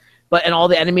there is, and all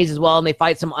the enemies as well, and they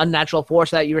fight some unnatural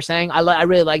force that you were saying. I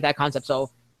really like that concept. So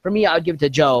for me, I would give it to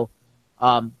Joe.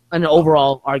 An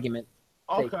overall argument.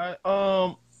 Okay.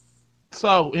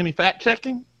 So any fact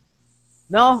checking?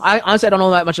 No, I honestly don't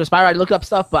know that much of Spyro. I looked up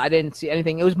stuff, but I didn't see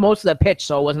anything. It was most of the pitch,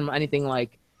 so it wasn't anything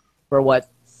like for what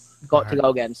to go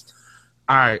against.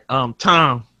 All right.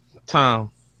 Tom,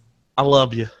 I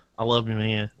love you,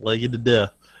 man. Love you to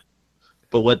death.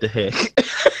 But what the heck?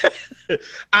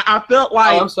 I felt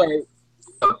like. Oh, I'm sorry.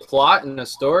 A plot and a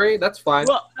story? That's fine.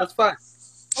 Well, That's fine.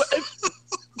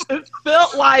 It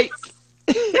felt like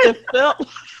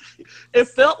it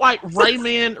felt like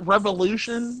Rayman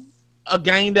Revolution, a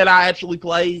game that I actually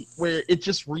played, where it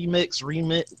just remixed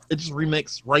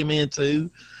Rayman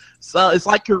 2. So it's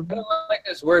like you're. I don't like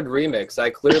this word remix. I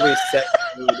clearly said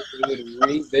we would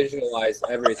re-visualize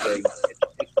everything.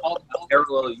 It's called a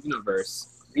parallel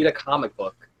universe. Read a comic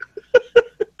book.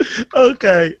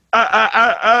 Okay,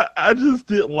 I just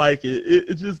didn't like it.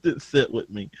 It just didn't sit with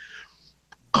me.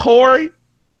 Corey,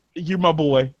 you're my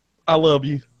boy. I love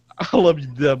you. I love you,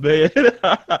 man.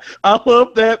 I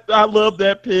love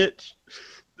that pitch.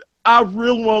 I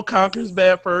really want Conker's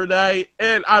Bad Fur Day,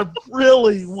 and I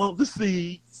really want to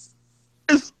see.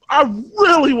 I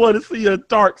really want to see a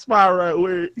Dark Spyro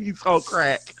where he's on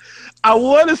crack. I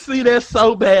want to see that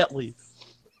so badly,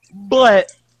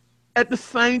 but at the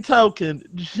same token,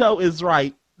 Joe is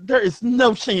right. There is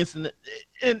no chance in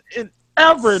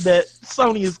ever that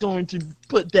Sony is going to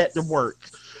put that to work.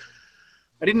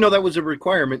 I didn't know that was a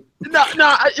requirement. No,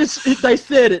 they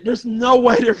said it. There's no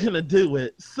way they're gonna do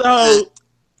it. So,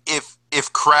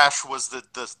 if Crash was the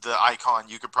icon,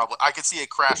 I could see a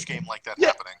Crash game like that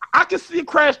happening. I could see a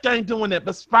Crash game doing that,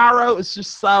 but Spyro is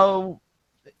just so.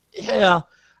 Yeah,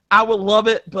 I would love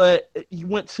it, but you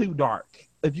went too dark.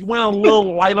 If you went a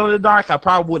little light on the dark, I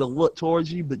probably would have looked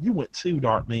towards you, but you went too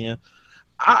dark, man.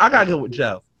 I gotta go with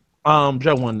Joe.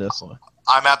 Joe won this one.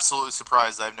 I'm absolutely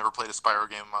surprised I've never played a Spyro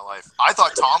game in my life. I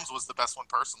thought Tom's was the best one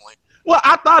personally. Well,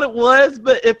 I thought it was,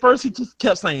 but at first he just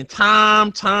kept saying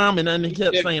Tom, and then he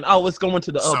kept saying, "Oh, it's going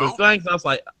to the other things." I was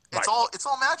like, it's all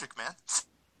magic, man.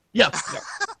 Yeah.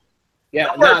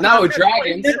 Yeah, now with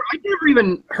dragons. I never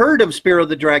even heard of Spyro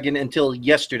the Dragon until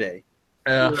yesterday.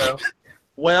 Yeah.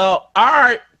 Well, all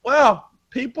right. Well,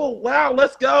 people,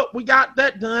 let's go. We got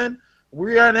that done.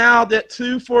 We are now at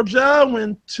 2 for Joe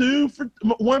and 1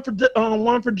 for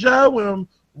Joe and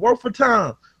 1 for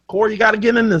Tom. Corey, you got to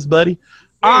get in this, buddy.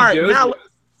 All right,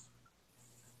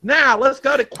 now let's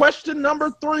go to question number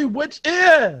 3, which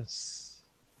is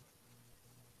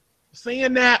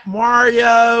seeing that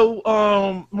Mario's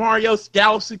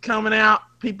Galaxy coming out,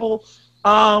 people.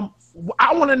 I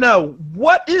want to know,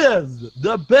 what is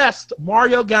the best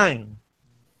Mario game?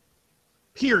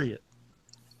 Period.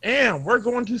 And we're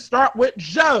going to start with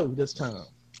Joe this time.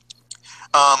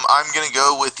 I'm going to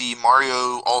go with the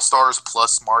Mario All-Stars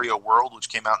plus Mario World, which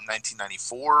came out in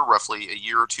 1994, roughly a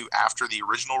year or two after the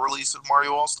original release of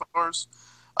Mario All-Stars.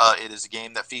 It is a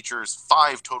game that features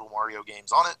 5 total Mario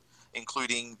games on it.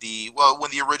 including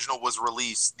when the original was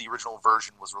released, the original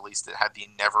version was released, it had the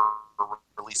never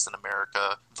released in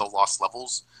America, The Lost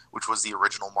Levels, which was the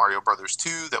original Mario Brothers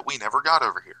 2 that we never got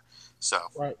over here. So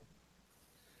Right.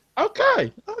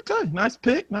 Okay. Nice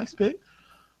pick.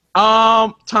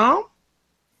 Tom?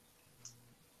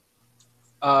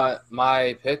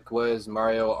 My pick was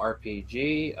Mario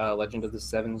RPG, Legend of the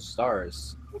Seven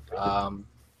Stars.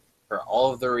 For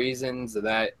all of the reasons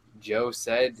that Joe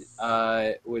said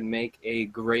would make a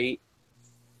great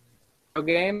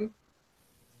game,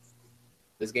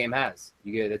 this game has.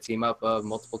 You get a team up of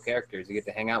multiple characters. You get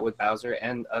to hang out with Bowser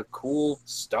and a cool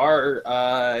star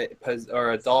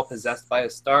or a doll possessed by a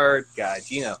star guy,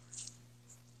 Gino.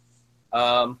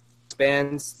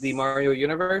 Spans the Mario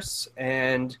universe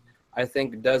and I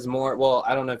think does more. Well,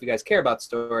 I don't know if you guys care about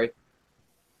story.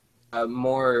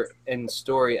 More in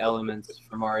story elements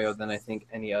for Mario than I think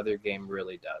any other game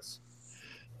really does.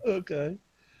 Okay.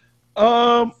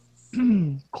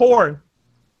 Corey.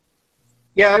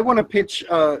 Yeah, I want to pitch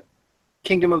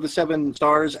Kingdom of the Seven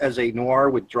Stars as a noir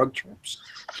with drug tropes.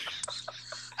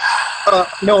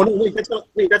 No, wait,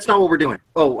 that's not what we're doing.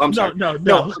 Oh, I'm sorry. No.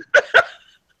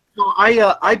 No,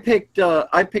 I picked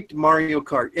Mario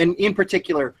Kart, and in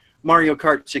particular Mario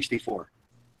Kart 64.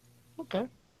 Okay.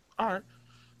 All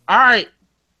right.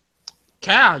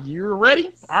 Cal, you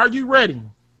ready? Are you ready?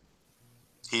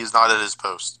 He's not at his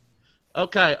post.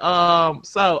 Okay.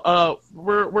 So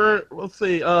we're let's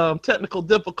see. Technical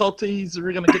difficulties.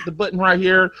 We're gonna get the button right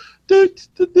here.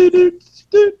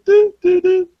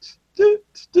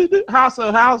 House.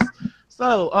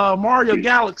 So Mario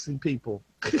Galaxy people.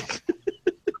 I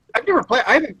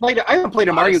haven't played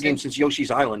a Mario game since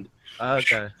Yoshi's Island.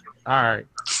 Okay. All right.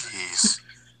 Jeez.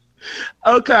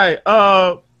 Okay.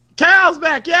 Cal's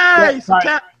back. Yay! Yeah, So right.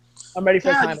 Cal, I'm ready for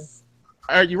the Cal, timer.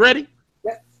 are you ready?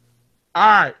 Yeah.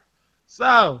 All right.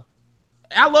 So,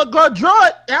 Ella Good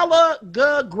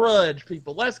Grudge,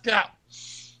 people. Let's go.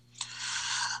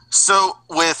 So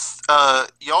with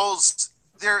y'all's,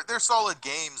 they're solid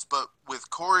games, but with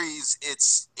Corey's,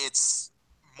 it's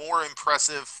more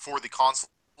impressive for the console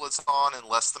it's on and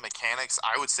less the mechanics.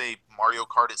 I would say Mario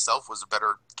Kart itself was a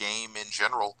better game in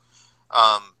general.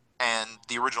 And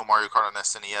the original Mario Kart on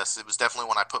SNES, it was definitely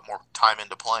when I put more time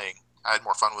into playing. I had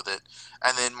more fun with it.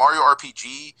 And then Mario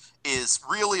RPG is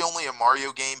really only a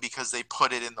Mario game because they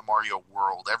put it in the Mario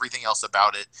world. Everything else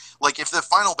about it, like if the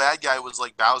final bad guy was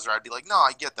like Bowser, I'd be like, no,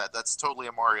 I get that. That's totally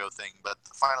a Mario thing. But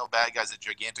the final bad guy's a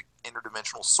gigantic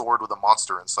interdimensional sword with a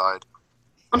monster inside.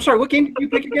 I'm sorry, what game did you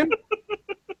pick again?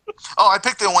 Oh, I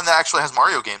picked the one that actually has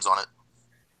Mario games on it.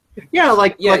 Yeah,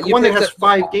 like Yeah, like you one that picked has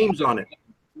 5 games on it.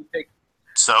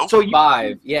 So So you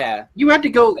 5, yeah. you had to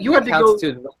go That counts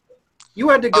too.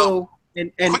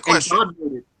 and Quick question. God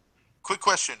voted. Quick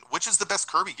question. Which is the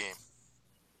best Kirby game?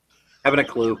 Haven't a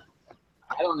clue.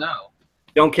 I don't know.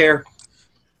 Don't care.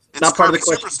 It's Not part of Kirby the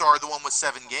question. Superstar, the one with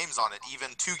 7 games on it, even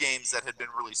 2 games that had been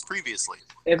released previously.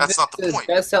 If That's it's not the his point.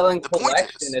 best-selling The point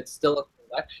collection, is- it's still a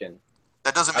collection.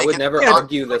 That doesn't I make would it never Yeah,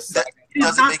 argue the second. It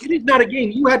is not a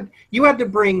game. You had to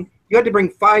bring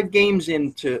 5 games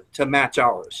in to match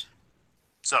ours.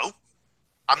 So,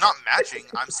 I'm not matching.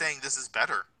 I'm saying this is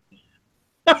better.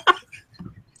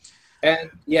 And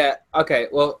yeah, okay,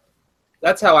 well,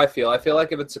 that's how I feel. I feel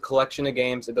like if it's a collection of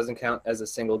games, it doesn't count as a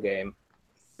single game.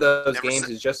 Those Never games said-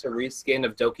 is just a reskin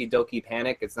of Doki Doki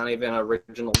Panic. It's not even an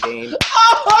original game.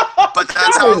 But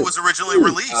that's how it was originally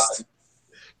released.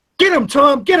 Get him,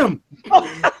 Tom. Get him.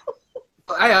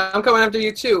 I'm coming after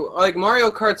you too. Like Mario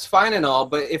Kart's fine and all,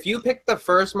 but if you picked the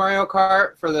first Mario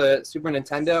Kart for the Super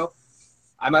Nintendo,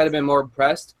 I might have been more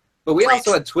impressed. But we Preach.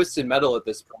 also had Twisted Metal at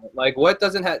this point. Like, what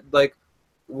does the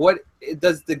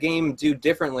game do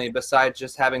differently besides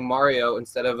just having Mario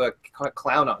instead of a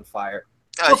clown on fire?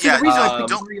 Well, see, Yeah,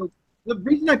 the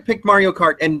reason I picked Mario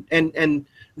Kart and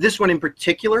this one in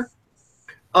particular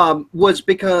was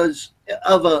because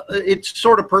of it's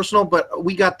sort of personal, but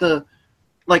we got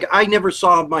I never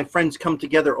saw my friends come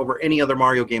together over any other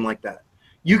Mario game like that.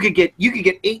 You could get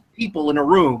 8 people in a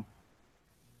room,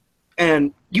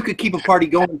 and you could keep a party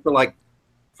going for like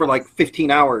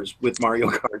 15 hours with Mario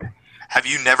Kart. Have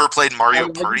you never played Mario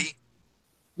Party?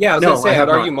 Yeah, I was No, gonna say I have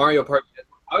I'd argue not. Mario Party.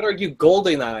 I would argue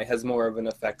GoldenEye has more of an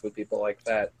effect with people like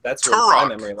that. That's where Turok. my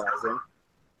memory lies in.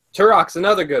 Turok's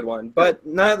another good one, but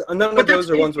none of those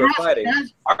are ones we're fighting.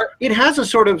 It has a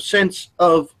sort of sense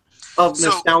of So-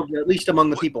 nostalgia, at least among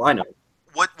the people I know.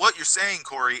 What you're saying,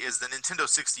 Corey, is the Nintendo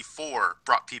 64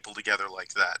 brought people together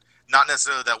like that. Not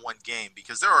necessarily that one game,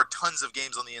 because there are tons of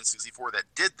games on the N64 that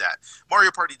did that.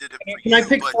 Mario Party did it for Can I you,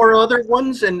 pick but 4 other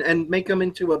ones and make them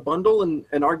into a bundle and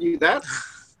argue that?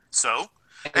 so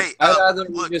Hey, I'd rather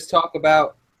we look, just talk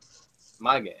about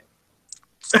my game.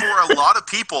 for a lot of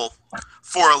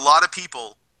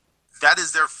people, that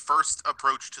is their first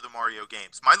approach to the Mario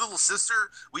games. My little sister,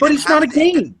 we But didn't it's not a have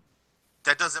any- game.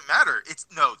 That doesn't matter.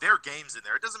 There are games in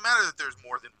there. It doesn't matter that there's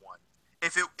more than one.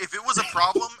 If it was a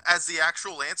problem as the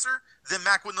actual answer, then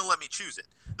Mac wouldn't have let me choose it.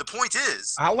 The point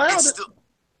is, I allowed it's it. still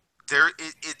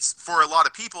it's for a lot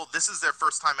of people. This is their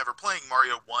first time ever playing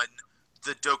Mario 1,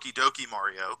 the Doki Doki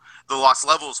Mario, the Lost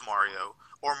Levels Mario,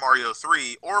 or Mario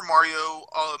 3, or Mario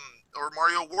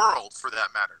World for that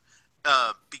matter.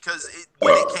 Because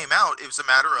when it came out, it was a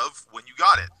matter of when you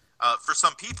got it. For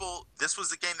some people, this was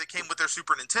the game that came with their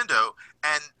Super Nintendo,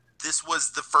 and this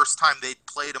was the first time they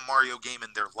played a Mario game in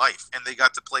their life, and they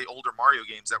got to play older Mario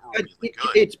games that were really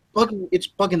good. It's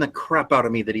bugging the crap out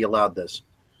of me that he allowed this.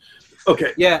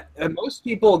 Okay. Yeah, and most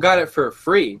people got it for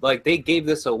free. Like, they gave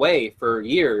this away for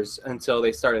years until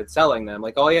they started selling them.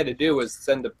 Like, all you had to do was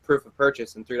send a proof of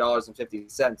purchase and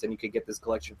 $3.50, and you could get this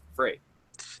collection for free.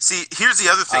 See, here's the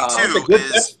other thing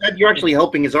too. You're actually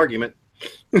helping his argument.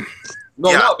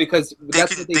 Well, Yeah, no, because they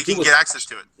that's can what they do with get access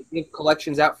to it. They give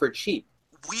collections out for cheap.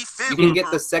 Wii You can get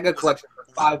the Sega collection for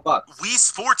 $5. Wii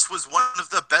Sports was one of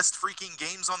the best freaking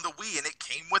games on the Wii, and it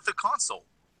came with the console.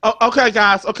 Oh, okay,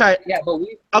 guys. Okay. Yeah, but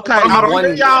we. Okay.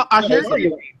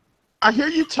 I hear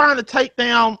you trying to take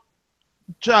down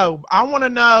Joe. I want to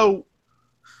know,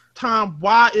 Tom,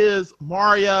 why is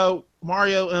Mario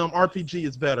RPG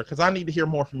is better? Because I need to hear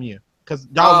more from you. Because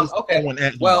y'all just okay. going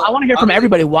at you. Well, I want to hear from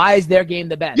everybody. Why is their game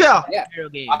the best? Yeah. Mario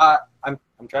game. I'm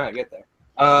trying to get there.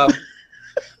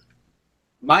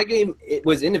 My game, it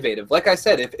was innovative. Like I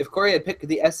said, if Corey had picked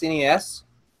the SNES,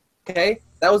 okay,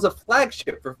 that was a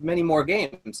flagship for many more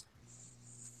games.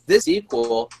 This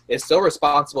sequel is still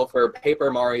responsible for Paper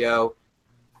Mario,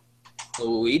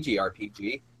 Luigi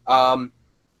RPG.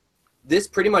 This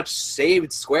pretty much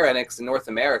saved Square Enix in North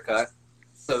America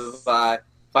of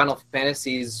Final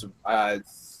Fantasies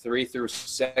 3 through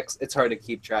 6. It's hard to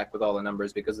keep track with all the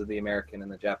numbers because of the American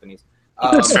and the Japanese.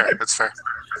 That's fair. That's fair.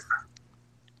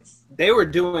 They were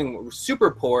doing super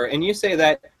poor, and you say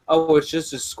that, oh, it's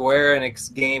just a Square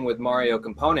Enix game with Mario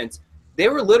components. They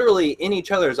were literally in each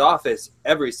other's office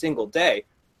every single day.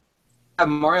 Have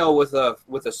Mario with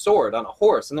a sword on a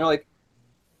horse, and they're like,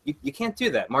 you can't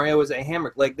do that. Mario is a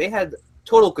hammer. Like, they had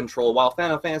total control, while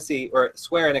Final Fantasy or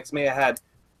Square Enix may have had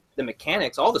the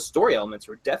mechanics. All the story elements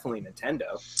were definitely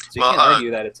Nintendo. So you can't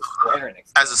argue that it's a Square Enix game.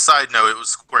 As a side note, it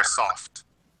was Squaresoft.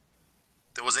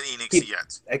 There wasn't Enix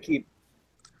yet.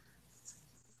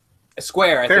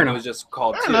 Square, I Fair think enough. it was just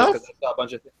called Fair too, enough. because I saw a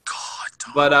bunch of things. God,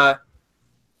 Tom. But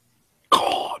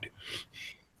God.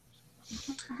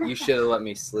 you should have let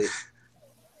me sleep.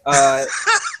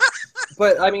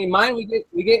 But I mean, mine we get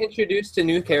introduced to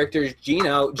new characters.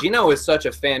 Gino is such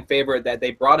a fan favorite that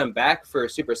they brought him back for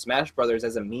Super Smash Brothers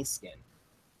as a Mii skin.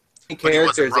 But he wasn't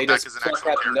Characters brought they back just as an pluck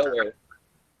actual out of character. nowhere.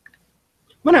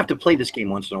 I'm gonna have to play this game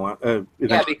once in a while. Yeah,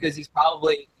 Eventually. because he's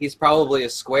probably a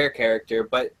Square character,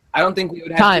 but I don't think we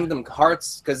would have Time. Kingdom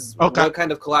Hearts because Okay. what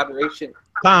kind of collaboration?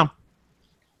 Tom.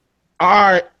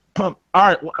 All right. All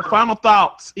right. Final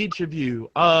thoughts, each of you.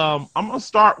 I'm gonna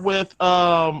start with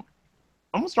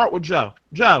Joe.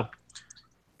 Joe.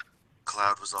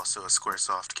 Cloud was also a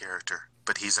Squaresoft character,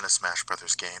 but he's in a Smash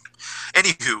Brothers game.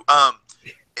 Anywho,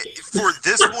 for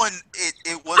this one,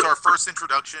 it was our first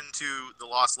introduction to the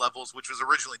Lost Levels, which was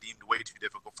originally deemed way too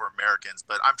difficult for Americans,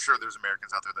 but I'm sure there's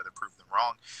Americans out there that have proved them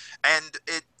wrong. And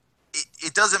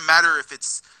it doesn't matter if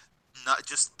it's not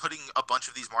just putting a bunch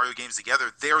of these Mario games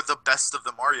together. They're the best of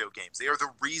the Mario games. They are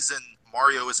the reason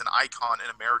Mario is an icon in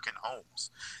American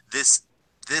homes.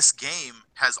 This game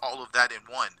has all of that in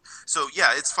one. So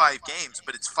yeah, it's 5 games,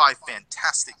 but it's 5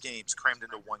 fantastic games crammed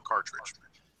into one cartridge.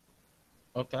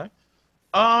 Okay.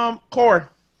 Corey.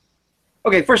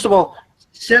 Okay, first of all,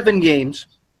 7 games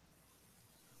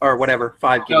or whatever,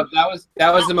 5 No, games.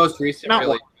 that was the most recent, Not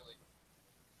really.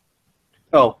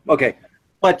 Oh, okay.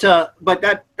 But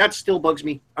that still bugs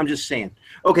me. I'm just saying.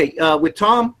 Okay, with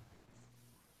Tom,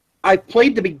 I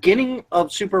played the beginning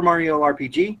of Super Mario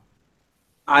RPG.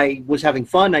 I was having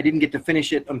fun. I didn't get to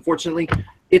finish it, unfortunately.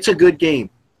 It's a good game,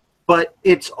 but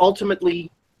it's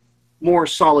ultimately more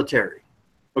solitary.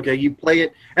 Okay, you play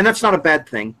it, and that's not a bad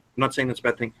thing. I'm not saying that's a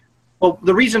bad thing. Well,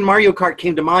 the reason Mario Kart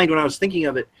came to mind when I was thinking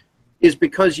of it is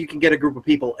because you can get a group of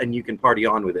people and you can party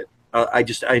on with it. I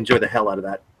enjoy the hell out of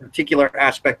that particular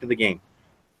aspect of the game.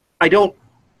 For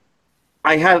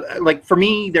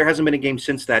me, there hasn't been a game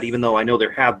since that, even though I know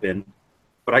there have been,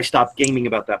 but I stopped gaming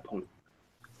about that point.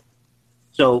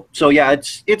 So yeah,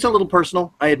 it's a little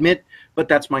personal, I admit, but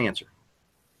that's my answer.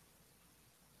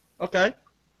 Okay.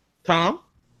 Tom.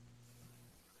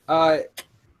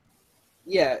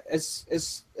 Yeah,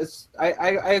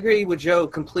 I agree with Joe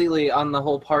completely on the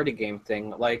whole party game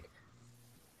thing. Like,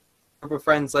 group of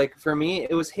friends, like for me,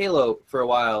 it was Halo for a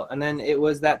while, and then it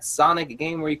was that Sonic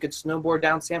game where you could snowboard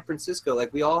down San Francisco.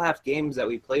 Like, we all have games that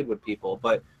we played with people,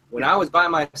 but when I was by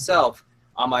myself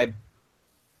on my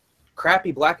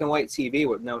crappy black and white TV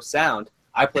with no sound,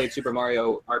 I played Super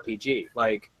Mario RPG.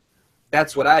 Like,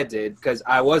 that's what I did because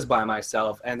I was by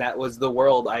myself, and that was the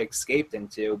world I escaped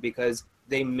into because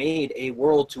they made a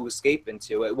world to escape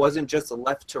into. It wasn't just a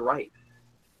left to right.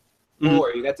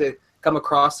 Or you got to come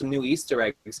across some new Easter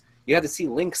eggs. You had to see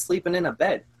Link sleeping in a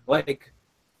bed. Like,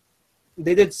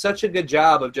 they did such a good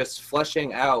job of just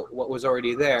fleshing out what was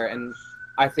already there, and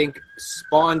I think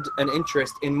spawned an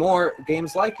interest in more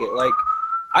games like it. Like,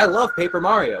 I love Paper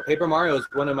Mario. Paper Mario is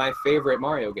one of my favorite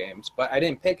Mario games, but I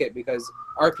didn't pick it because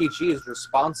RPG is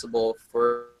responsible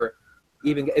for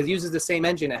it uses the same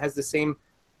engine. It has the same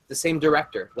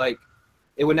director. Like,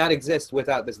 it would not exist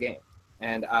without this game,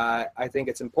 and I think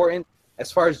it's important.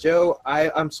 As far as Joe,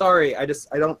 I'm sorry. I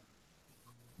don't.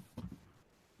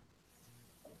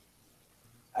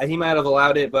 He might have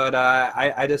allowed it, but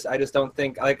I just don't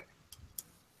think, like,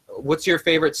 what's your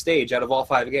favorite stage out of all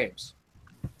 5 games?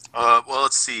 Well,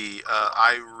 let's see.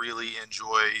 I really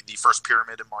enjoy the first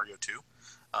pyramid in Mario 2.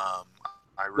 I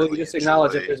really Well, you just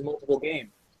acknowledge that there's multiple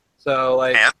games. So,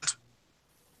 like... And?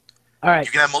 All right.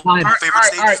 You can have multiple favorite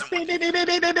stages. All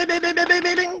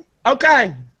right.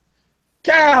 Okay.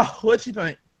 Cal, what you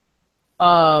think?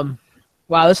 Wow,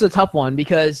 this is a tough one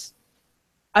because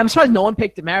I'm surprised no one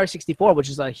picked Mario 64, which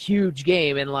is a huge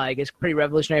game and like it's pretty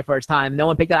revolutionary for its time. No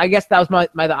one picked that. I guess that was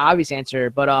the obvious answer.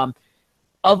 But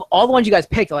of all the ones you guys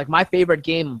picked, like my favorite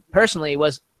game personally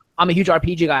was, I'm a huge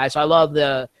RPG guy, so I love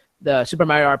the Super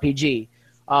Mario RPG.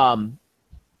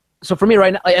 So for me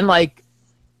right now, and like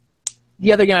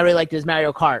the other game I really liked is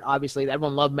Mario Kart. Obviously,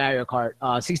 everyone loved Mario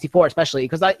Kart 64, especially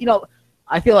because I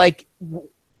feel like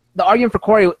the argument for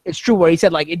Corey is true where he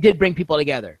said like it did bring people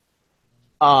together.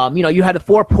 You had the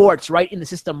 4 ports right in the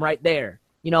system right there.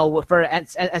 For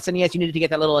SNES you needed to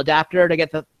get that little adapter to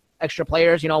get the extra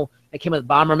players. It came with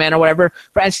Bomberman or whatever.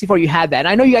 For N64 you had that. And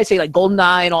I know you guys say like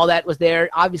GoldenEye and all that was there.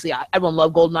 Obviously everyone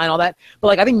loved GoldenEye and all that. But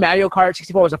like I think Mario Kart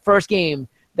 64 was the first game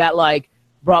that like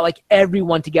brought like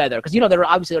everyone together because there were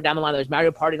obviously down the line there's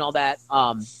Mario Party and all that.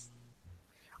 I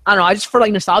don't know. I just for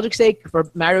like nostalgic sake for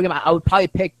Mario game, I would probably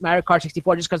pick Mario Kart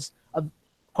 64 just because of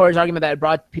Corey's argument that it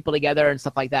brought people together and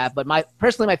stuff like that. But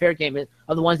personally, my favorite game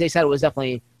of the ones they said was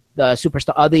definitely the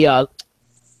the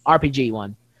RPG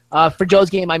one. For Joe's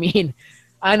game, I mean,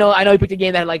 I know he picked a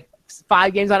game that had like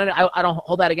 5 games on it. I don't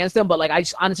hold that against him, but like I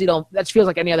just honestly don't. That feels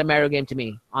like any other Mario game to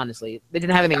me. Honestly, they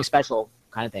didn't have anything special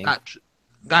kind of thing.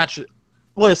 Gotcha.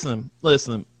 Listen.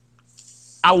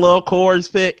 I love Corey's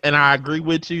pick, and I agree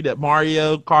with you that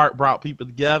Mario Kart brought people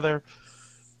together.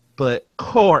 But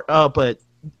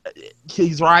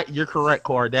he's right. You're correct,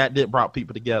 Corey. That did brought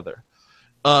people together.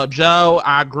 Joe,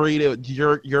 I agree that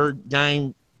your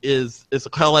game is a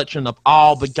collection of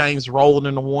all the games rolled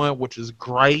into one, which is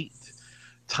great.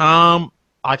 Tom,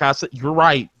 like I said, you're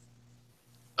right.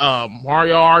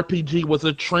 Mario RPG was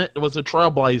a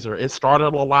trailblazer. It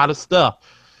started a lot of stuff.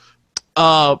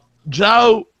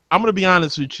 Joe, I'm going to be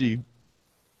honest with you.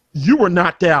 You were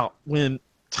knocked out when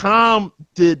Tom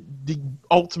did the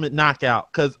ultimate knockout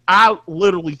because I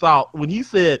literally thought when he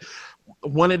said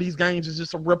one of these games is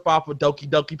just a ripoff of Doki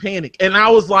Doki Panic. And I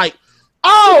was like,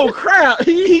 oh, crap.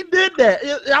 He did that.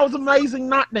 That was amazing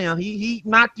knockdown. He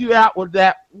knocked you out with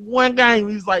that one game.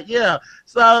 He's like, yeah.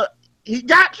 So he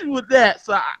got you with that.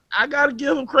 So I got to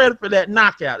give him credit for that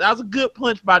knockout. That was a good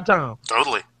punch by Tom.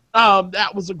 Totally.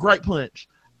 That was a great punch.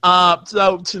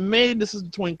 So to me, this is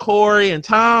between Corey and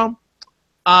Tom.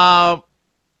 I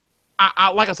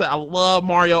like I said, I love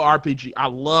Mario RPG. I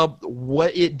love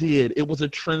what it did. It was a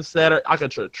trendsetter, like a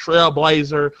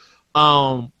trailblazer.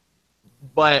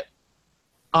 But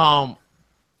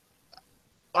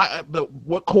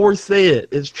what Corey said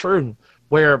is true.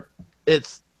 Where I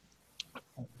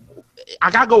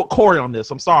gotta go with Corey on this.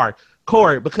 I'm sorry,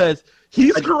 Corey, because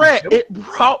he's correct. It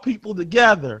brought people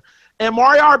together. And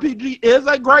Mario RPG is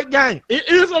a great game. It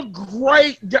is a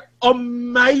great,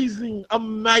 amazing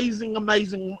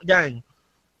game.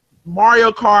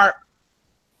 Mario Kart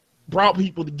brought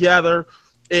people together.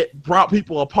 It brought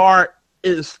people apart.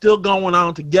 It is still going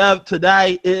on together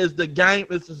today. It is the game.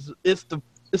 It's the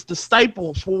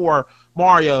staple for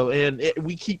Mario, and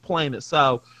we keep playing it.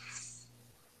 So,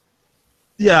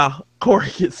 Yeah, Corey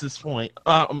gets this point.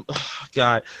 God,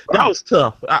 that was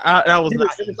tough. That was not.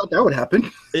 I thought that would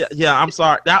happen. Yeah, I'm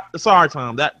sorry. Sorry,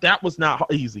 Tom. That was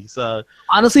not easy. So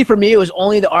Honestly, for me, it was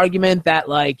only the argument that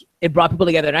like it brought people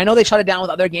together. And I know they shut it down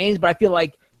with other games, but I feel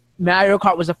like Mario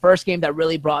Kart was the first game that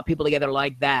really brought people together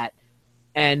like that.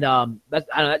 And that's,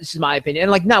 I don't know, this is my opinion.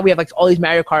 And like now we have like all these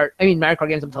Mario Kart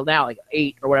games until now, like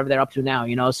 8 or whatever they're up to now,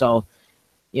 you know. So,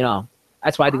 you know,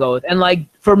 that's why I had to go with. And like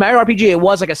for Mario RPG, it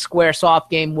was like a Square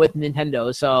Soft game with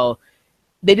Nintendo, so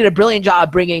they did a brilliant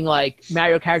job bringing like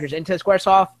Mario characters into Square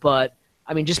Soft. But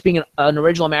I mean, just being an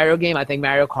original Mario game, I think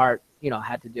Mario Kart, you know,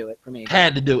 had to do it for me.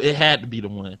 had to do it. Had to be the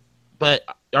one. But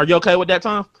are you okay with that,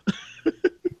 Tom?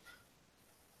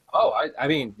 Oh, I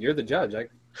mean, you're the judge.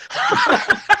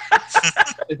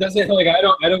 It doesn't like I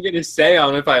don't get to say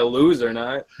on if I lose or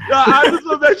not. No, I just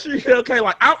want to make sure you're okay.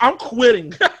 Like I'm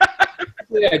quitting.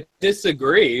 I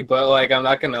disagree, but like I'm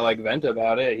not gonna like vent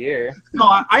about it here. No,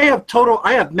 I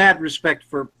have mad respect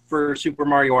for Super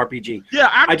Mario RPG. Yeah,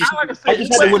 I just like I said, had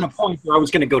to win a point where I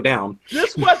was going to go down.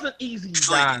 This wasn't easy,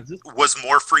 Actually, guys. was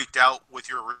more freaked out with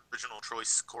your original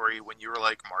choice, Corey, when you were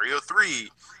like Mario 3.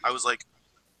 I was like,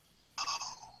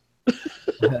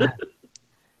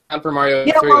 And for Mario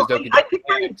 3 well, was Doki I Doki think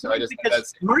Panic, so I just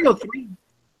because Mario 3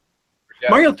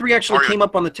 actually Mario- came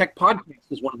up on the Tech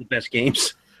Podcast as one of the best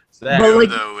games. That- But, like-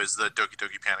 though, is the Doki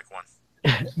Doki Panic one.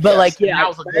 But like, that yeah,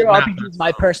 was a good Mario map. RPG is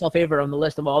my personal favorite on the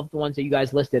list of all the ones that you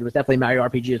guys listed. Was definitely Mario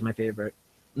RPG is my favorite.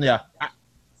 yeah.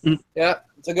 Yeah,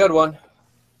 it's a good one.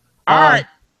 All right.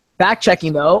 Fact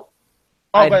checking though,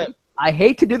 Oh, but I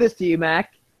hate to do this to you,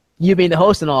 Mac, you being the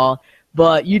host and all,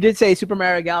 but you did say Super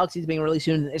Mario Galaxy is being released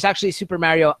soon. It's actually Super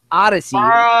Mario Odyssey.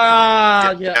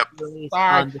 yeah. Yep. released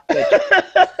Sorry. on the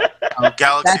Switch.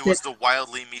 Galaxy That's was it. the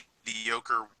wildly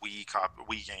mediocre Wii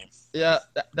game. Yeah,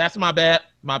 that's my bad.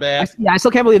 My bad. I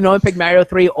still can't believe no one picked Mario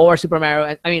 3 or Super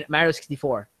Mario. I mean, Mario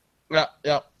 64. Yeah.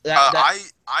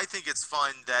 I think it's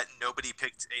fun that nobody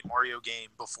picked a Mario game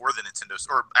before the Nintendo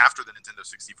or after the Nintendo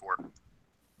 64.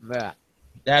 Yeah.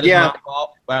 That is Yeah. my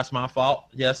fault. That's my fault.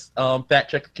 Yes.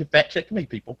 Fact check me,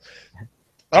 people.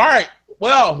 All right.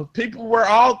 Well, people were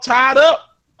all tied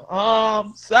up.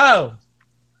 So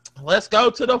let's go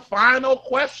to the final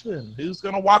question. Who's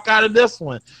gonna walk out of this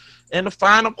one? And the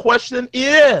final question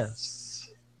is: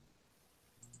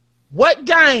 what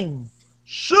game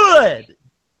should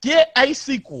get a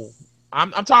sequel?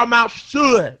 I'm talking about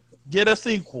should get a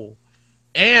sequel.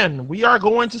 And we are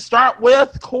going to start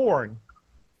with Corn.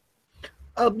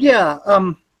 I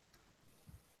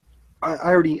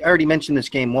already mentioned this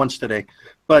game once today,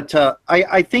 but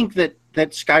I think that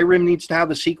Skyrim needs to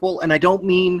have a sequel, and I don't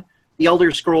mean the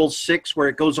Elder Scrolls 6 where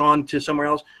it goes on to somewhere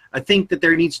else. I think that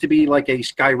there needs to be like a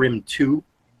Skyrim 2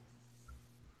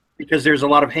 because there's a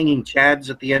lot of hanging chads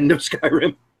at the end of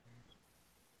Skyrim.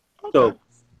 So,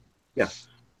 yeah.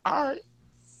 All right.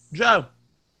 Joe.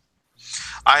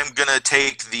 I'm gonna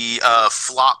take the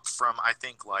flop from I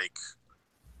think like,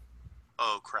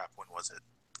 oh crap, when was it?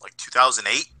 Like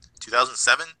 2008,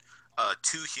 2007.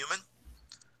 Too Human,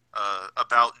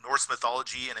 about Norse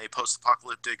mythology in a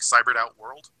post-apocalyptic cybered out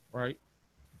world. Right.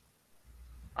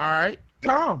 All right.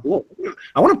 Tom. Whoa.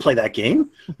 I want to play that game.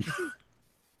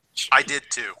 I did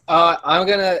too.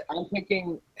 I'm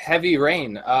picking Heavy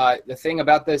Rain. The thing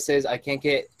about this is I can't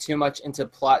get too much into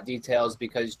plot details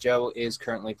because Joe is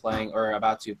currently playing or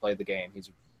about to play the game. He's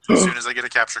As soon as I get a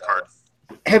capture card.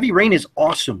 Heavy Rain is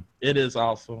awesome. It is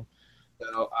awesome.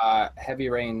 so Heavy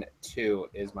Rain 2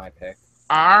 is my pick.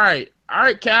 All right. All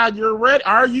right, Cal, you're ready.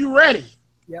 Are you ready?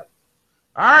 Yep.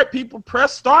 All right, people,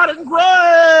 press start and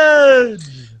grade.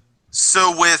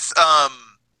 So with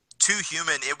Too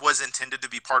Human, it was intended to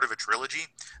be part of a trilogy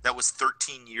that was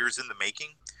 13 years in the making.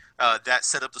 That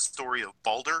set up the story of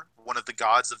Baldur, one of the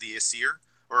gods of the Aesir,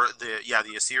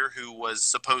 the Aesir, who was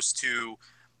supposed to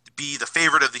be the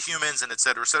favorite of the humans and et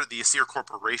cetera, the Aesir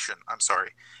Corporation,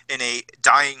 in a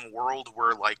dying world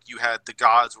where like you had the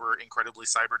gods were incredibly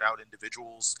cybered out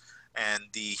individuals and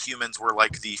the humans were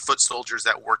like the foot soldiers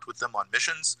that worked with them on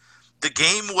missions. The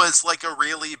game was like a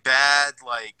really bad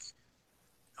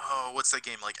what's that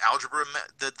game, like Algebra,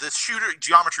 the shooter,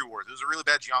 Geometry Wars. It was a really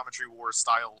bad Geometry Wars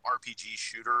style RPG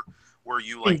shooter where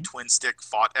you like twin stick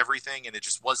fought everything, and it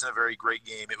just wasn't a very great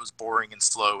game. It was boring and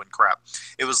slow and crap.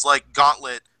 It was like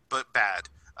Gauntlet but bad.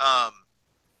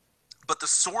 But the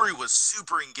story was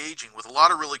super engaging with a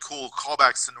lot of really cool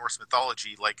callbacks to Norse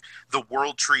mythology, like the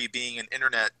World Tree being an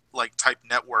internet like type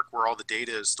network where all the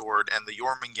data is stored, and the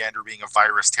Jormungandr being a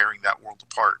virus tearing that world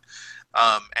apart,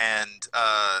 and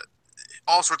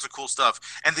all sorts of cool stuff.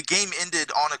 And the game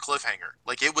ended on a cliffhanger.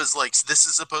 Like it was like, this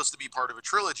is supposed to be part of a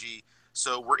trilogy,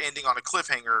 so we're ending on a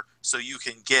cliffhanger so you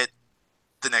can get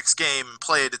the next game and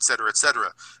play it, etc.,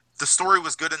 etc. The story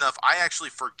was good enough. I actually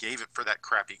forgave it for that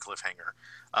crappy cliffhanger,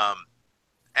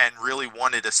 and really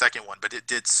wanted a second one, but it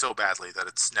did so badly that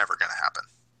it's never going to happen.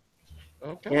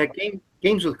 Okay. Yeah,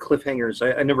 games with cliffhangers.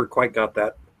 I never quite got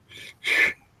that.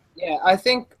 Yeah, I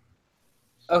think.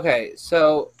 Okay,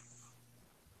 so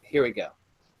here we go.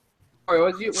 Sorry,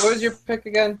 what was your pick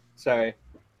again? Sorry.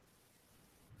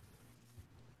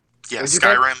 Yeah, What'd you pick?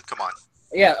 Skyrim. Come on.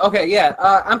 Yeah. Okay. Yeah.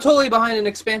 I'm totally behind an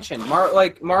expansion.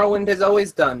 Morrowind has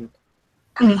always done.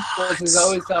 Has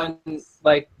always done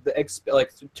like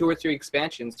like 2 or 3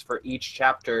 expansions for each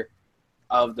chapter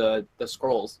of the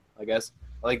scrolls. I guess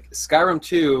like Skyrim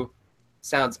 2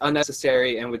 sounds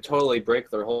unnecessary and would totally break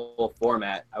their whole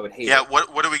format. I would hate Yeah. it.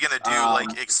 What are we gonna do?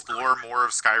 Like explore more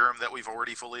of Skyrim that we've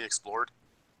already fully explored?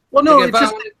 Well, no, Like, it's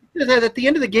just that at the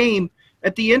end of the game,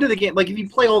 like if you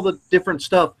play all the different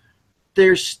stuff,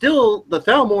 there's still the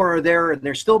Thalmor are there, and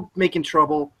they're still making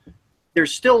trouble.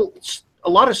 There's still a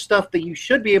lot of stuff that you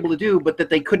should be able to do, but that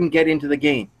they couldn't get into the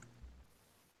game.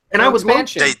 And I would love,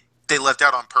 expansion. They left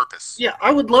out on purpose. yeah,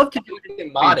 I would love to do You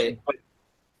can mod it. but,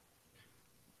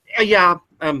 yeah,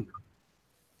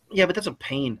 but that's a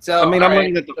pain. So, I mean, I'm alright,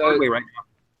 running it the so- hard way right now.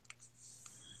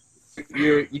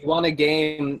 You want a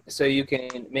game so you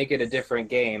can make it a different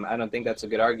game. I don't think that's a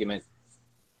good argument.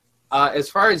 As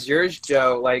far as yours,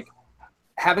 Joe, like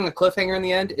having a cliffhanger in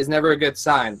the end is never a good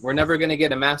sign. We're never going to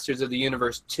get a Masters of the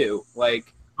Universe 2.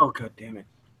 Like, Oh, god damn it.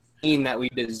 mean that we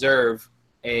deserve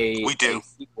We do. a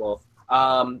sequel.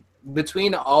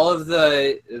 Between all of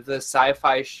the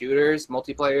sci-fi shooters,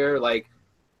 multiplayer, like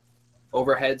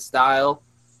overhead style,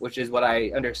 which is what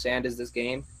I understand is this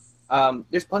game,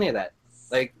 there's plenty of that.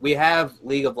 Like, we have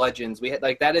League of Legends.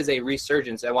 That is a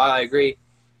resurgence. And while I agree,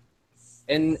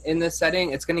 in this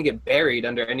setting, it's going to get buried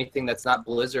under anything that's not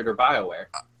Blizzard or BioWare.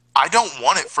 I don't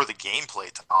want it for the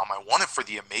gameplay, Tom. I want it for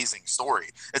the amazing story.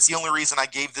 That's the only reason I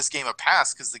gave this game a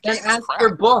pass, because the game Then is ask crap.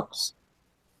 for books.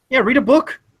 Yeah, read a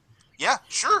book. Yeah,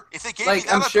 sure. If they gave Like, me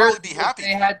that, I'm I'd sure probably be if happy. they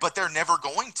had- But they're never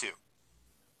going to.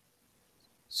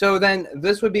 So then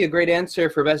this would be a great answer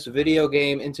for best video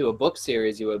game into a book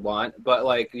series you would want. But,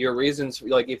 like, your reasons,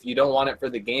 like, if you don't want it for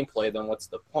the gameplay, then what's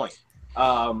the point?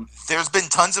 There's been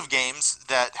tons of games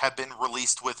that have been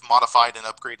released with modified and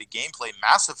upgraded gameplay.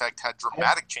 Mass Effect had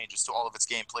dramatic changes to all of its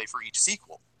gameplay for each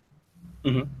sequel.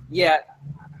 Yeah,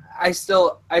 I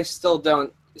still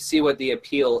don't see what the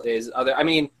appeal is. I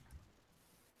mean,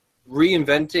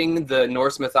 reinventing the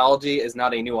Norse mythology is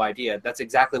not a new idea. That's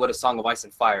exactly what A Song of Ice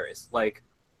and Fire is. Like,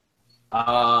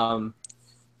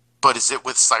 But is it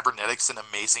with cybernetics and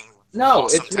amazing, no,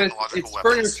 awesome it's technological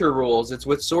weapons? furniture rules. It's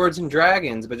with swords and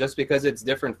dragons. But just because it's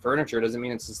different furniture doesn't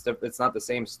mean it's not the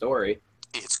same story.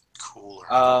 It's cooler.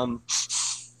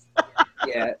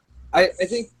 Yeah, I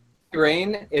think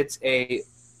Rain, it's a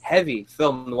heavy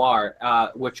film noir,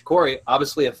 which Corey,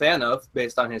 obviously a fan of,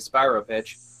 based on his Spyro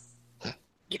pitch.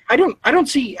 I don't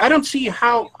see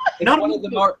how. It's Not one of the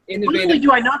more Not only innovative.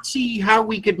 do I not see how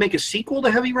we could make a sequel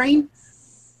to Heavy Rain,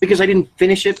 because I didn't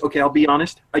finish it. Okay, I'll be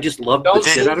honest. I just loved the Don't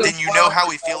shit out of it. Then you know how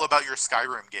we feel about your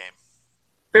Skyrim game.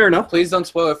 Fair enough. Please don't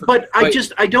spoil it for But I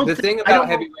don't. The thi- thing I about don't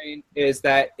Heavy Rain is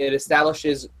that it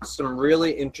establishes some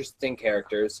really interesting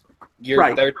characters.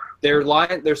 Right. Their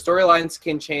storylines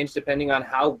can change depending on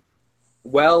how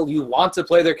well you want to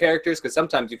play their characters, because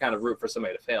sometimes you kind of root for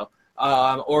somebody to fail.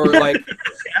 Or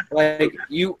like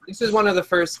you. This is one of the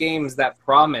first games that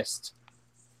promised.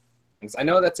 I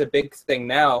know that's a big thing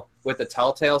now with the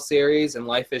Telltale series and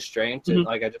Life is Strange. Mhm.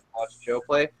 Like I just watched Joe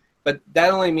play, but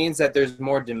that only means that there's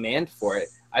more demand for it.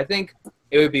 I think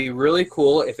it would be really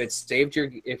cool if it saved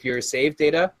your save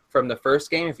data from the first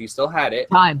game, if you still had it,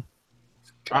 Time.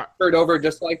 transferred over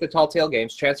just like the Telltale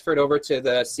games, transferred over to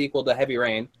the sequel to Heavy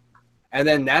Rain, and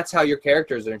then that's how your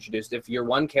characters are introduced. If you're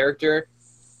one character,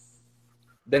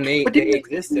 then they But didn't-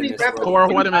 exist in didn't this that- world. Or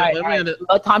wait a minute. All Wait a minute.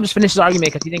 Let Tom just finish his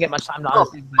argument because he didn't get much time to Oh,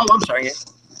 honestly. I'm sorry.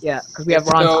 Yeah, because we have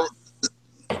Ron.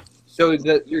 So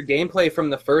your gameplay from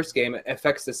the first game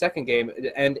affects the second game,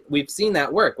 and we've seen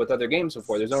that work with other games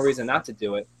before. There's no reason not to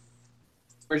do it.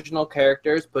 Original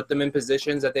characters, put them in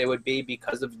positions that they would be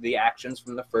because of the actions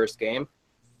from the first game.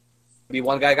 Maybe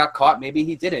one guy got caught, maybe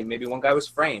he didn't. Maybe one guy was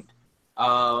framed.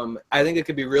 I think it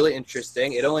could be really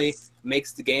interesting. It only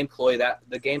makes the gameplay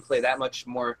that much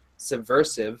more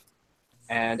subversive,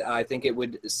 and I think it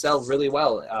would sell really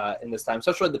well in this time,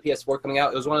 especially with the PS4 coming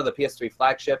out. It was one of the PS3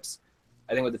 flagships.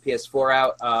 I think with the PS4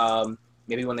 out,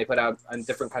 maybe when they put out a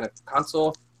different kind of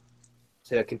console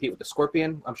to compete with the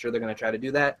Scorpion, I'm sure they're going to try to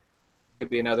do that. Could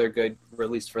be another good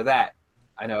release for that.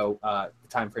 I know the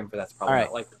time frame for that's probably All right.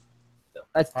 not likely.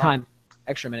 That's time.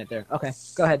 extra minute there. Okay,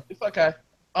 go ahead. It's okay.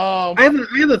 I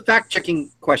have a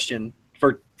fact-checking question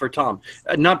for Tom.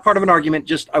 Not part of an argument.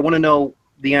 Just I want to know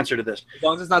the answer to this. As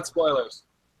long as it's not spoilers.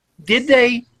 Did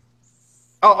they?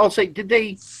 I'll say. Did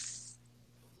they?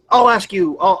 I'll ask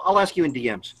you. I'll ask you in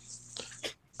DMs.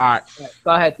 All right.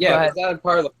 Go ahead. Yeah, go ahead. that's not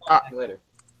part of the plot later.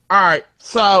 All right.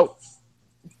 So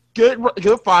good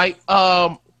fight.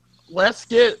 Let's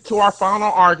get to our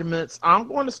final arguments. I'm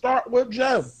going to start with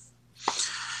Joe.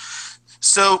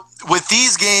 So with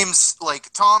these games,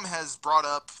 like Tom has brought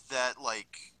up that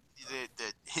like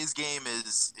that his game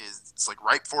is it's like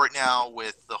ripe for it now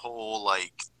with the whole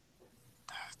like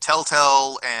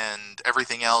Telltale and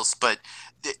everything else, but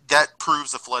that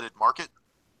proves a flooded market,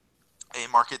 a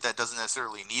market that doesn't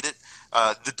necessarily need it.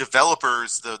 The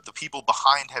developers, the people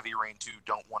behind Heavy Rain 2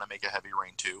 don't want to make a Heavy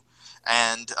Rain 2,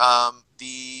 and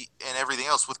everything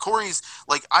else. With Corey's,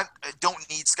 like I don't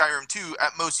need Skyrim 2.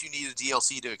 At most, you need a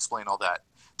DLC to explain all that.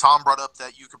 Tom brought up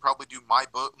that you could probably do my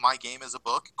game as a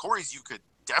book. Corey's you could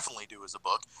definitely do as a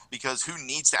book, because who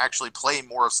needs to actually play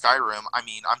more of Skyrim? I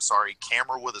mean, I'm sorry,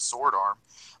 camera with a sword arm,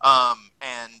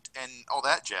 and all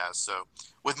that jazz. So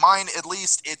with mine, at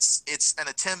least it's an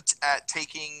attempt at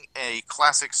taking a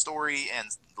classic story and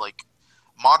like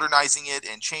modernizing it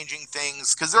and changing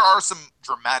things, because there are some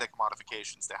dramatic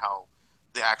modifications to how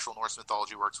the actual Norse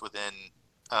mythology works within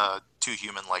Too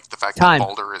Human, like the fact Time. that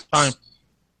Baldur is Time.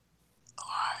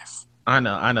 alive. I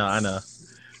know. No,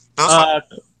 it's fine.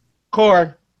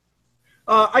 Corey.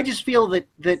 I just feel that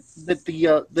the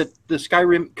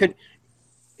Skyrim could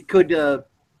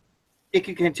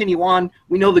continue on.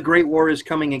 We know the Great War is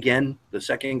coming again. The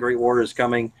second Great War is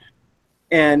coming,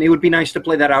 and it would be nice to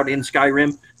play that out in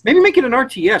Skyrim. Maybe make it an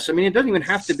RTS. I mean, it doesn't even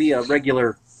have to be a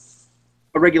regular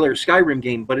Skyrim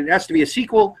game, but it has to be a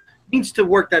sequel. It needs to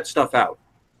work that stuff out.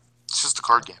 It's just a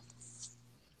card game.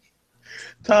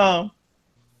 Tom.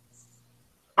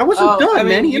 I wasn't done, I mean,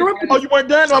 man. He interrupted me. Oh, you weren't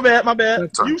done? My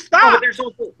bad. Sorry. You Oh, stop.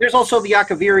 but there's also the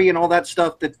Akaviri and all that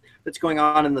stuff that's going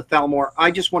on in the Thalmor. I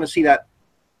just want to see that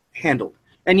handled.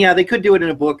 And yeah, they could do it in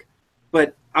a book,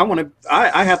 but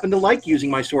I happen to like using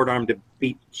my sword arm to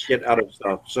beat shit out of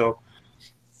stuff. So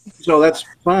that's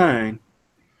fine.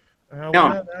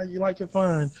 Now you like it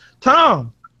fine.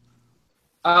 Tom.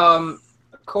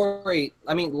 Corey,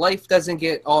 I mean, life doesn't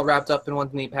get all wrapped up in one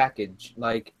neat package.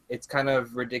 Like, it's kind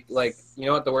of ridiculous. Like, you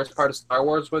know what the worst part of Star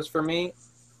Wars was for me?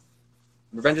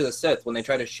 Revenge of the Sith, when they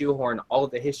try to shoehorn all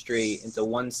of the history into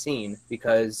one scene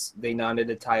because they wanted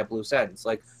to tie up loose ends.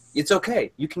 Like, it's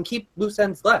okay. You can keep loose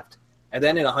ends left. And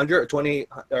then in 100 or 20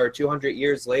 or 200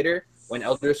 years later, when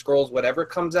Elder Scrolls whatever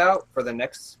comes out for the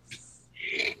next,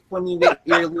 when you get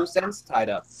your loose ends tied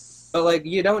up. But, like,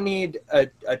 you don't need a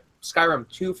Skyrim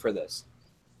 2 for this.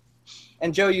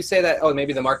 And Joe, you say that, oh,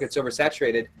 maybe the market's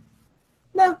oversaturated.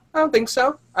 No, I don't think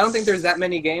so. I don't think there's that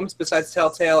many games besides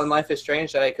Telltale and Life is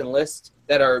Strange that I can list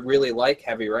that are really like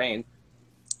Heavy Rain.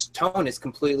 Tone is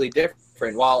completely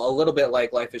different. While a little bit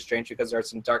like Life is Strange because there are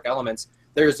some dark elements,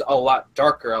 there's a lot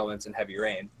darker elements in Heavy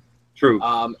Rain. True.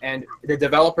 And the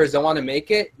developers don't want to make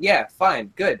it. Yeah,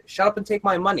 fine, good. Shut up and take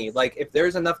my money. Like, if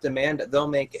there's enough demand, they'll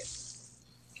make it.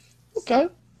 Okay.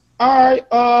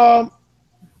 All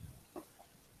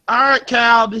right,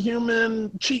 Cal, the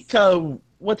human cheat code.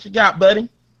 What you got, buddy?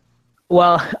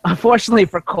 Well, unfortunately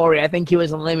for Corey, I think he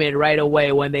was eliminated right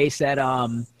away when they said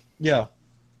Yeah.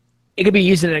 it could be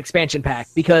used in an expansion pack,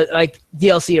 because like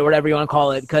DLC or whatever you want to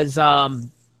call it. Because I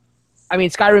mean,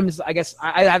 Skyrim's, I guess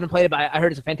I haven't played it, but I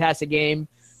heard it's a fantastic game.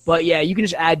 But yeah, you can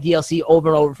just add DLC over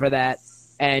and over for that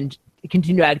and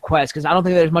continue to add quests, because I don't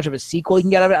think there's much of a sequel you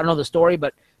can get out of it. I don't know the story,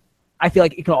 but I feel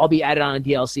like it can all be added on a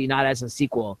DLC, not as a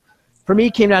sequel. For me,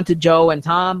 it came down to Joe and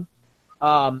Tom.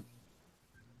 I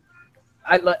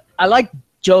like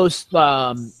Joe's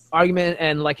argument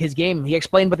and like his game. He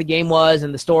explained what the game was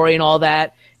and the story and all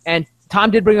that. And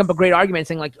Tom did bring up a great argument,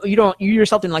 saying like, you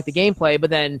yourself didn't like the gameplay, but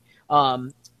then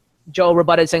Joe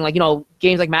rebutted, saying like,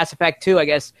 games like Mass Effect 2, I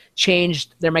guess,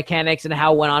 changed their mechanics and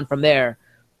how it went on from there.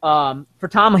 For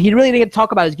Tom, he really didn't get to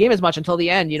talk about his game as much until the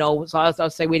end, so I'll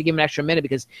say we had to give him an extra minute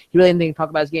because he really didn't talk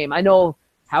about his game. I know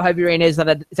how Heavy Rain is,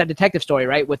 that it's a detective story,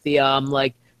 right, with the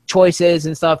like choices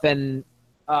and stuff, and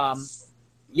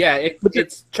yeah,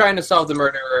 it's trying to solve the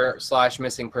murderer /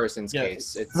 missing persons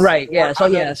case. It's, right, yeah. So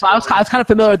I was kind of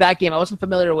familiar with that game. I wasn't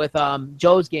familiar with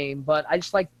Joe's game, but I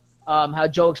just like how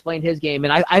Joe explained his game,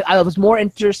 and I was more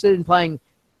interested in playing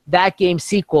that game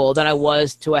sequel than I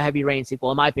was to a Heavy Rain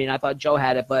sequel, in my opinion. I thought Joe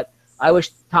had it, but I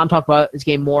wish Tom talked about his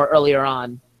game more earlier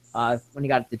on when he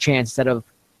got the chance, instead of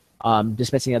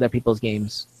dismissing other people's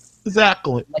games.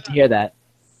 Exactly. I'd like to hear that.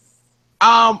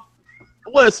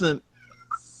 Listen,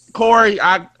 Corey,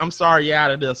 I'm sorry you're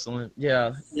out of this one.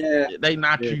 Yeah, Yeah. they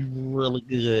knocked Yeah. you really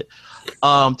good.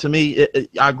 To me,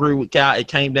 I agree with Cal. It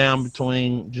came down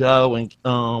between Joe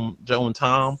and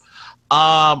Tom.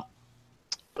 Um,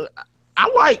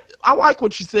 I like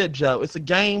what you said, Joe. It's a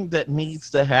game that needs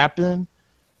to happen,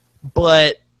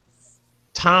 but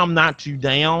Tom knocked you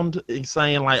down. He's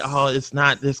saying like, "Oh, it's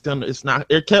not. It's gonna. It's not."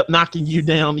 It kept knocking you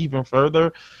down even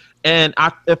further. And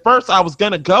at first I was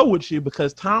gonna go with you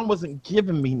because Tom wasn't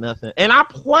giving me nothing. And I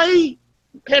played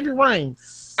Heavy Rain.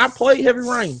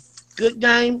 Good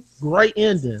game, great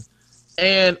ending.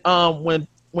 And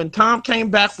when Tom came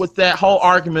back with that whole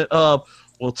argument of,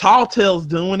 well, Tall Tale's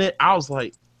doing it, I was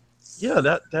like, yeah,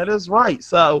 that is right.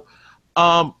 So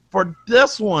for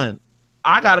this one,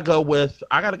 I gotta go with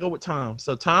Tom.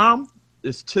 So Tom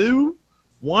is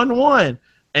 2-1-1.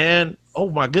 And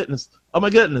oh my goodness. I'm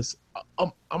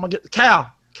gonna get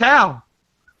Cal.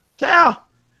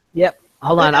 Yep.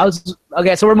 Hold on.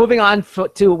 Okay. So we're moving on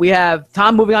to we have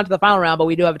Tom moving on to the final round, but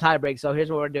we do have a tie break. So here's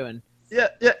what we're doing. Yeah.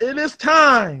 It is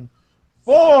time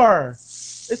for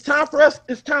us. It's time for us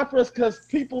because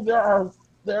people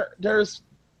there's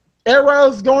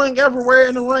arrows going everywhere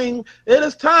in the ring. It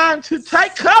is time to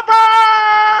take cover.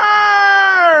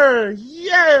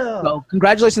 Yeah. So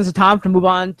congratulations to Tom to move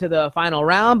on to the final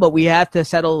round, but we have to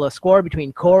settle a score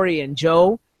between Corey and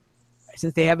Joe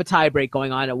since they have a tie break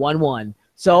going on at 1-1.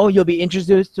 So you'll be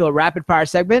introduced to a rapid fire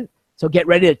segment. So get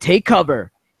ready to take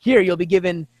cover. Here you'll be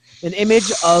given an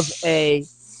image of a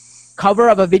cover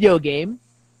of a video game,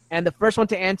 and the first one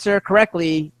to answer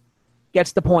correctly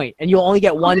gets the point, and you'll only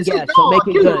get one guess. So make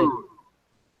it good.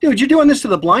 Dude, you're doing this to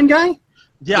the blind guy?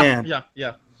 Yeah.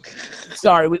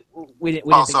 Sorry, we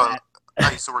didn't think that.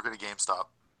 I used to work at a GameStop.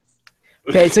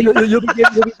 Okay, so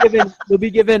you'll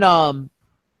be given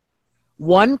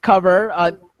one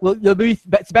cover.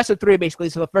 It's best of three basically.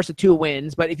 So the first of two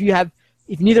wins. But if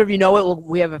neither of you know it,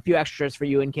 we have a few extras for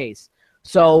you in case.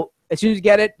 So as soon as you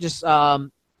get it, just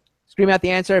scream out the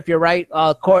answer. If you're right,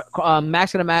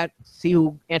 Max gonna see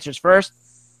who answers first,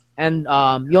 and you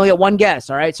only get one guess.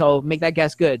 All right, so make that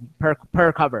guess good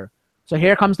per cover. So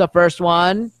here comes the first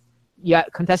one. Yeah,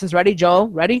 contestants ready? Joe,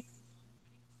 ready?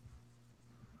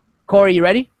 Corey, you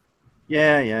ready?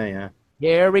 Yeah.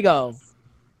 Here we go.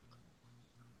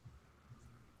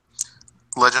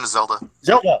 Legend of Zelda.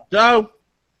 Zelda. Joe.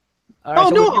 All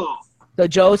right, No. So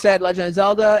Joe said Legend of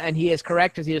Zelda, and he is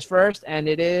correct because he is first, and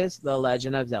it is The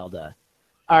Legend of Zelda.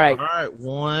 All right.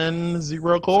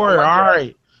 1-0 Corey. All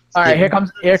right. All right, here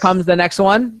comes the next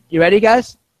one. You ready,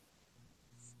 guys?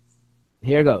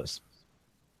 Here goes.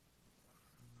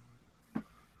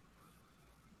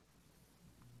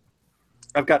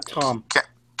 I've got Tom.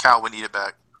 Cal, we need it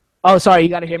back. Oh, sorry, you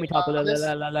got to hear me talk. Because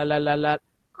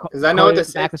Because I know what this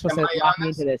is. Mac was supposed Am to I lock on me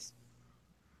this? into this.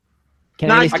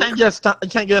 No, you can't guess Tom. You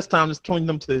can't guess Tom. Just between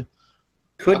them two.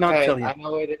 Could not tell you. I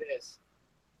know what it is.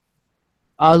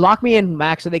 Lock me in,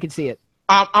 Max, so they can see it.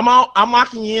 I'm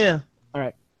locking you in. All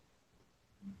right.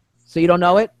 So you don't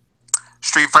know it?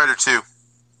 Street Fighter 2.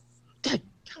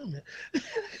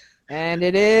 And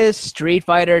it is Street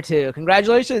Fighter 2.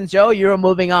 Congratulations, Joe. You're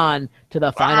moving on to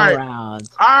the final round.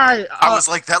 All right. I was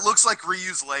like, that looks like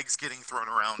Ryu's legs getting thrown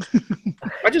around.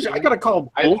 I gotta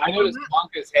call. I noticed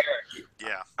Blanca's hair.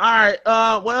 Yeah. All right.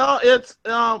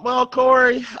 Well,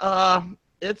 Corey.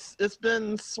 It's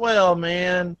been swell,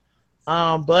 man.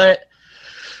 But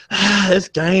it's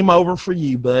game over for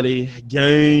you, buddy.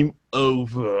 Game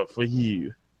over for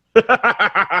you.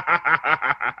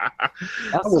 I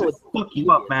will fuck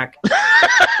you up, Mac.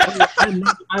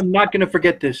 I'm not gonna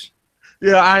forget this.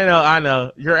 Yeah, I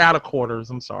know. You're out of quarters.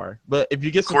 I'm sorry, but if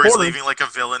you get some Corey's quarters, leaving like a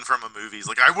villain from a movie. He's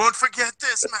like, I won't forget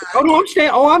this, man. Oh no, I'm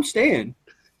staying. I'm staying.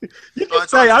 you Oh, can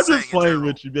stay. I'm just saying just in playing general.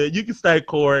 with you, man. You can stay,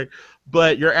 Corey,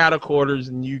 but you're out of quarters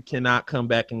and you cannot come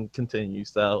back and continue.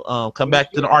 So, come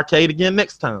back to the arcade again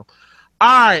next time.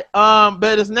 All right.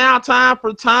 But it's now time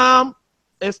for Tom.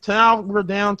 It's time. We're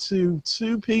down to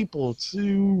two people,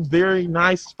 two very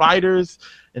nice fighters,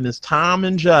 and it's Tom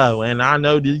and Joe. And I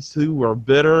know these two are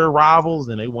bitter rivals,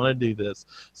 and they want to do this.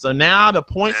 So now the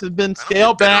points have been I don't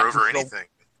scaled get back. bitter over anything.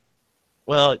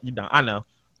 Well, I know.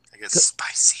 I get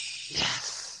spicy.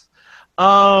 Yes.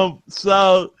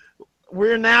 So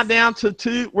we're now down to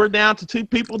two. We're down to two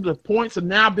people. The points have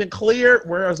now been cleared.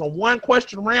 Whereas a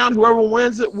one-question round, whoever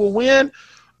wins it will win.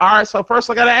 All right. So first,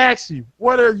 I got to ask you,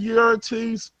 what are your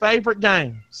two favorite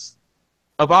games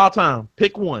of all time?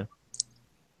 Pick one.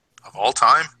 Of all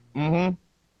time, Mm-hmm.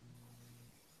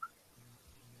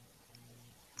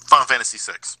 Final Fantasy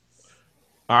VI.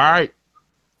 All right.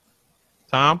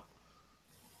 Tom.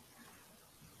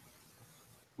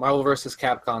 Marvel vs.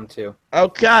 Capcom 2.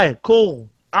 Okay. Cool.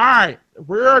 All right,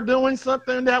 we're doing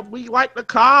something that we like to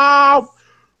call,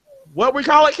 what we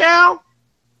call it, Cal?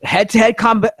 Head-to-head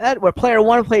combat where player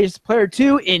 1 plays player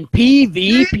 2 in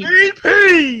PvP.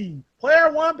 PvP.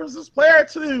 Player 1 versus player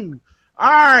 2. All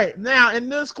right, now in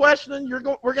this question,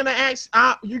 we're gonna ask.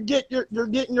 You're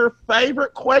getting your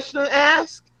favorite question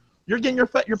asked. You're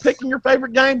picking your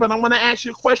favorite game, but I'm gonna ask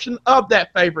you a question of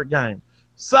that favorite game.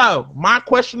 So my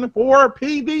question for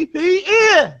PvP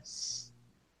is: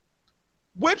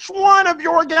 which one of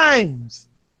your games?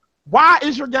 Why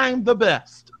is your game the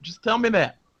best? Just tell me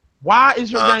that. Why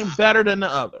is your game better than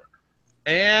the other?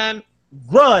 And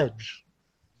Grudge.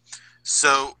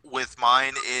 So with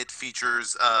mine, it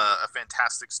features a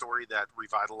fantastic story that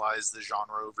revitalized the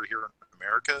genre over here in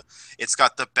America. It's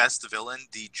got the best villain,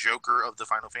 the Joker of the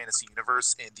Final Fantasy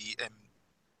universe, and the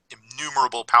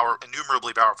innumerably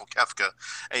powerful Kefka,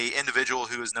 a individual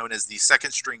who is known as the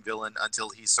second string villain until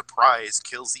he surprise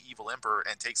kills the evil emperor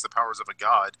and takes the powers of a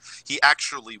god. He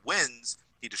actually wins.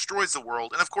 He destroys the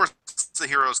world, and of course, the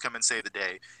heroes come and save the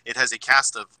day. It has a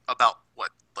cast of about,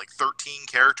 13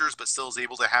 characters, but still is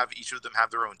able to have each of them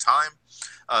have their own time.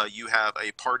 You have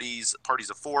a parties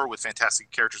of 4 with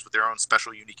fantastic characters with their own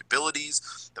special, unique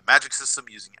abilities. The magic system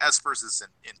using espers is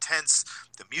intense.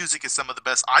 The music is some of the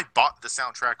best. I bought the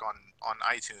soundtrack on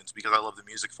iTunes because I love the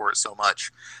music for it so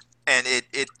much, and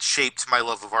it shaped my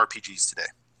love of RPGs today.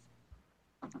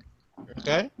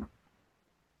 Okay.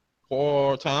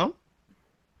 For Tom?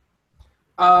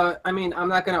 I mean, I'm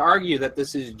not going to argue that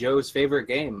this is Joe's favorite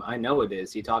game. I know it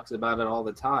is. He talks about it all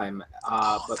the time.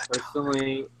 But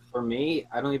personally, for me,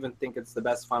 I don't even think it's the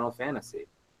best Final Fantasy.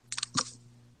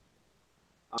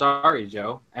 Sorry,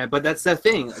 Joe. But that's the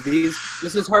thing.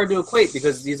 This is hard to equate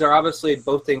because these are obviously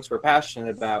both things we're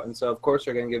passionate about. And so, of course,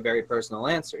 we're going to give very personal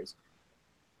answers.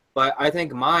 But I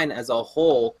think mine as a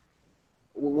whole,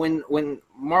 when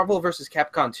Marvel vs.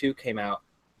 Capcom 2 came out,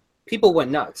 people went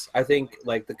nuts. I think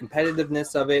the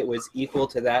competitiveness of it was equal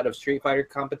to that of Street Fighter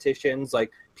competitions.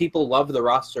 People love the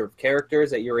roster of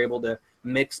characters that you're able to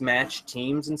mix match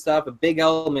teams and stuff. A big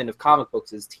element of comic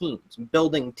books is teams,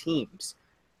 building teams.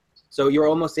 So you're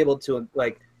almost able to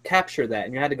capture that,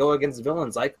 and you had to go against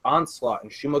villains like Onslaught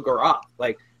and Shuma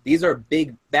Gorath. These are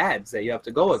big bads that you have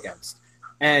to go against.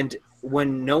 And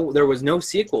when there was no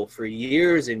sequel for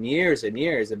years and years and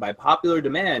years, and by popular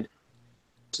demand,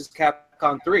 just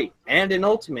Capcom 3 and an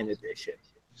Ultimate Edition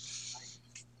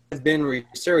has been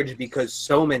resurged because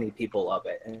so many people love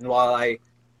it. And while I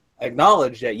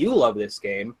acknowledge that you love this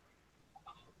game,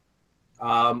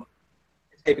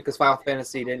 because Final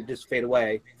Fantasy didn't just fade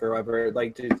away forever,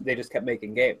 they just kept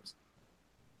making games.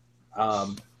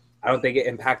 I don't think it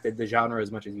impacted the genre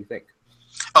as much as you think.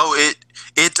 Oh, it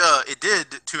did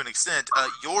to an extent.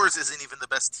 Yours isn't even the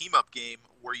best team-up game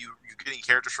where you're getting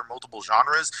characters from multiple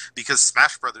genres, because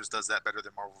Smash Brothers does that better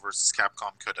than Marvel vs.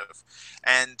 Capcom could have.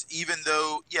 And even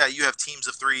though, you have teams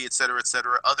of 3, etc.,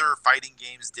 other fighting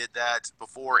games did that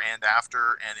before and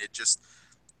after, and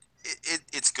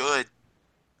it's good.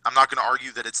 I'm not going to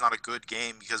argue that it's not a good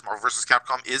game, because Marvel vs.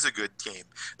 Capcom is a good game.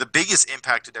 The biggest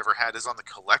impact it ever had is on the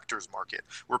collector's market,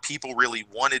 where people really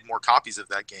wanted more copies of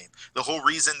that game. The whole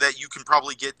reason that you can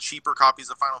probably get cheaper copies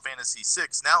of Final Fantasy VI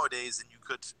nowadays than you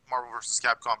could Marvel vs.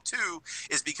 Capcom 2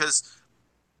 is because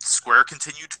Square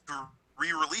continued to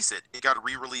re-release it. It got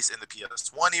re-released in the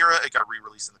PS1 era. It got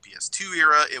re-released in the PS2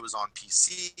 era. It was on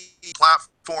PC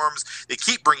platforms. They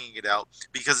keep bringing it out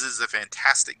because it is a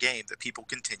fantastic game that people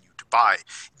continue to buy.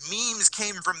 Memes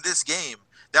came from this game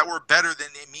that were better than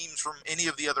memes from any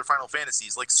of the other Final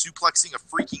Fantasies, like suplexing a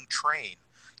freaking train.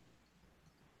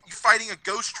 You're fighting a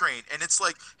ghost train, and it's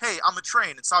like, hey, I'm a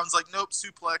train. It sounds like, nope,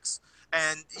 suplex.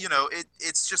 And,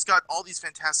 it's just got all these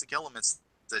fantastic elements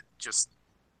that just...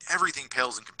 everything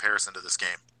pales in comparison to this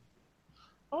game.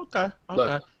 Okay.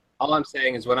 Look, all I'm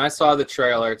saying is when I saw the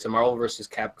trailer to Marvel vs.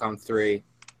 Capcom 3,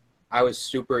 I was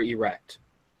super erect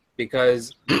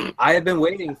because I have been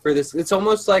waiting for this. It's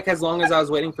almost like as long as I was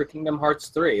waiting for Kingdom Hearts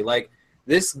 3.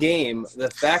 This game, the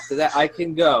fact that I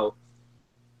can go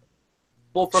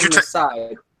pull from the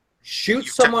side, shoot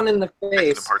someone in the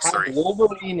face, have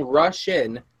Wolverine rush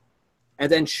in,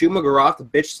 and then Shuma Gorath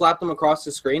bitch slap them across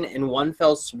the screen in one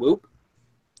fell swoop.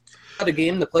 A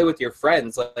game to play with your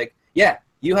friends.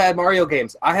 You had Mario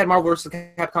games. I had Marvel vs.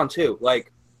 Capcom 2.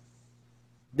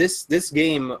 This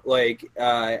game,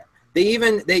 they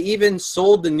even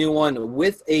sold the new one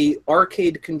with a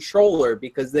arcade controller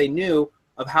because they knew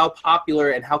of how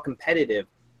popular and how competitive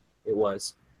it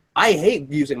was. I hate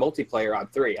using multiplayer on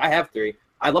 3. I have 3.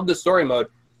 I love the story mode.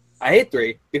 I hate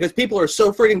 3 because people are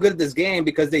so freaking good at this game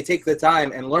because they take the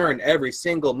time and learn every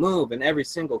single move and every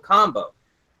single combo.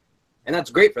 and that's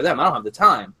great for them. I don't have the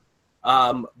time,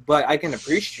 but I can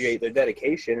appreciate their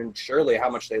dedication and surely how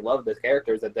much they love the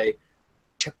characters that they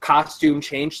costume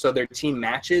change so their team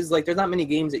matches. Like, there's not many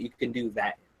games that you can do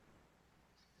that.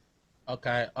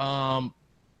 Okay. Most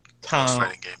Tom.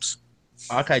 fighting games.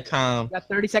 Okay, Tom. You got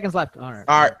 30 seconds left. All right.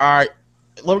 All right.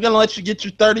 We're gonna let you get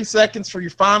your 30 seconds for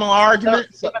your final argument.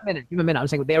 Give him a minute. I'm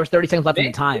saying there was 30 seconds left in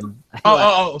the time.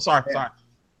 Sorry.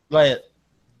 Go ahead.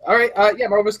 All right, yeah,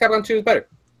 Marvel vs. Capcom 2 is better.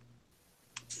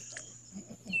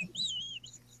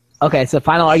 Okay, so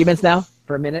final arguments now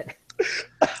for a minute.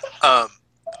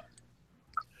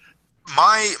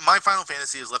 My Final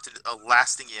Fantasy has left a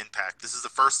lasting impact. This is the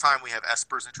first time we have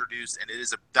Espers introduced, and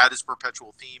that is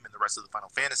perpetual theme in the rest of the Final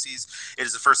Fantasies. It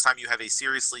is the first time you have a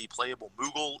seriously playable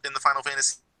Moogle in the Final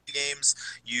Fantasy games.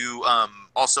 You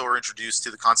also are introduced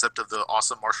to the concept of the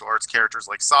awesome martial arts characters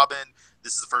like Sabin.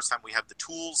 This is the first time we have the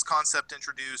tools concept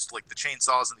introduced, like the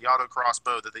chainsaws and the auto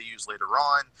crossbow that they use later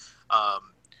on.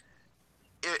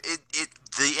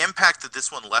 The impact that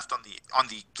this one left on the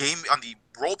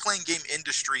role playing game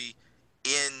industry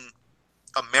in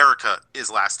America is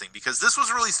lasting, because this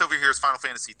was released over here as Final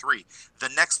Fantasy 3. The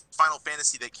next Final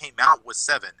Fantasy that came out was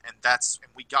 7, and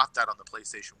we got that on the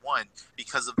PlayStation 1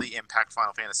 because of the impact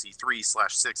Final Fantasy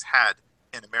 3/6 had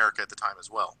in America at the time as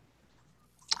well.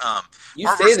 You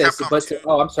say this, but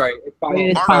I'm sorry.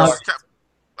 Oh,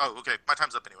 okay. My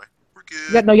time's up anyway. We're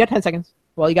good. You got 10 seconds.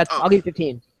 Well, I'll give you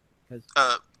 15.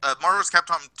 Marvel vs.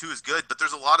 Capcom 2 is good, but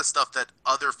there's a lot of stuff that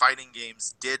other fighting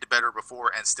games did better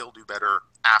before and still do better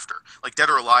after. Like Dead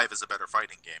or Alive is a better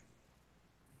fighting game.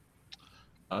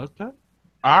 Okay.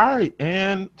 All right,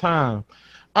 and time.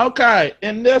 Okay,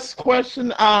 in this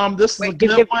question, this is a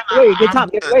good one. Tom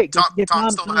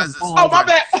still has his. Oh, my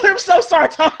bad. I'm so sorry,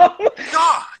 Tom.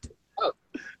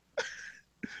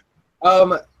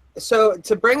 God. So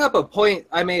to bring up a point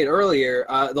I made earlier,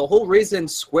 the whole reason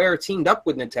Square teamed up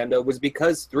with Nintendo was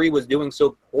because 3 was doing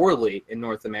so poorly in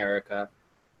North America.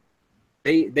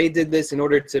 They did this in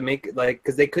order to make,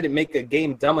 because they couldn't make a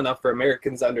game dumb enough for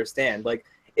Americans to understand.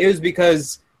 It was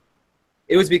because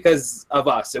of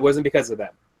us. It wasn't because of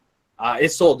them.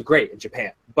 It sold great in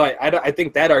Japan, but I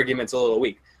think that argument's a little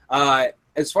weak.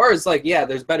 As far as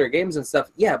there's better games and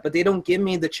stuff. Yeah, but they don't give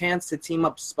me the chance to team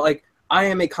up. I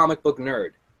am a comic book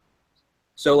nerd.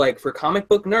 So, for comic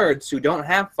book nerds who don't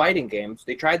have fighting games,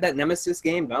 they tried that Nemesis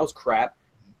game, that was crap.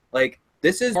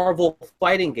 This is a Marvel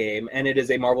fighting game, and it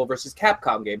is a Marvel vs.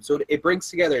 Capcom game. So it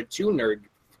brings together two nerd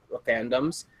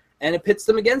fandoms, and it pits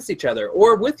them against each other,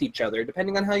 or with each other,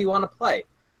 depending on how you want to play.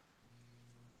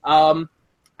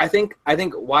 I think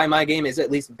why my game is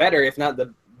at least better, if not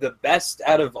the best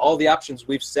out of all the options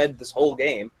we've said this whole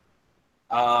game.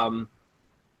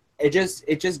 It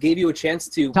just gave you a chance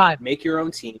to make your own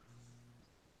team.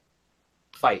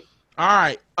 Fight. All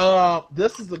right.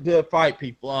 This is a good fight,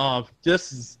 people.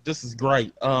 This is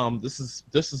great. This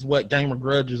is what Gamer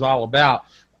Grudge is all about.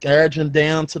 Garaging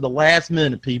down to the last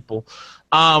minute, people.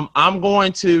 I'm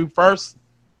going to first.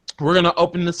 We're gonna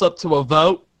open this up to a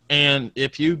vote, and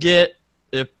if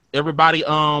everybody's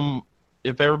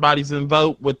in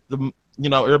vote with the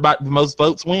most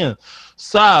votes win.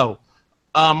 So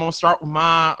I'm gonna start with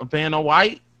my Vanna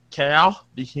White, Cal,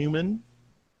 the human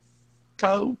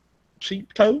code.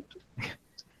 Cheat code?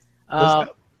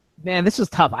 Man, this is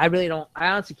tough. I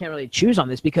honestly can't really choose on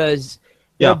this because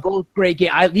they're both great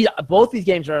games. Both these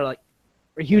games are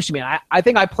huge to me. I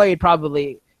think I played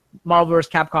probably Marvel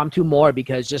vs. Capcom 2 more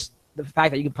because just the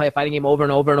fact that you can play a fighting game over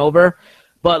and over and over.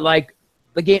 But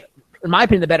the game, in my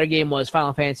opinion, the better game was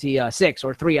Final Fantasy 6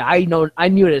 or 3. I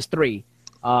knew it as 3.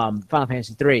 Final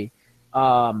Fantasy 3.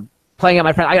 Playing at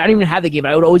my friend, I didn't even have the game,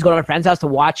 but I would always go to my friend's house to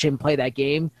watch him play that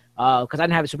game. Because I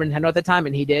didn't have a Super Nintendo at the time,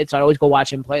 and he did, so I'd always go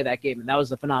watch him play that game, and that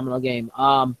was a phenomenal game.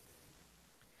 I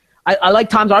like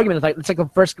Tom's argument. It's like the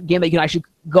first game that you can actually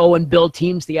go and build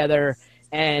teams together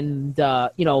and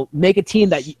make a team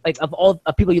that of all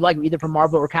people you like, either from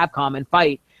Marvel or Capcom, and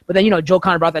fight. But then Joe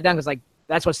kind of brought that down because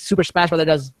that's what Super Smash Bros.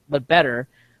 Does, but better.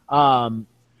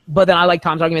 But then I like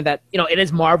Tom's argument that it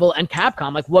is Marvel and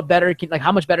Capcom. What better?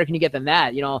 How much better can you get than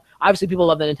that? Obviously people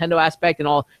love the Nintendo aspect and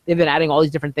all. They've been adding all these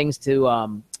different things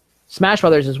to Smash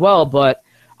Brothers as well, but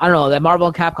I don't know, that Marvel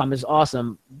and Capcom is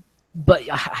awesome, but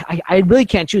I really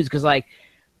can't choose because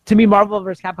to me Marvel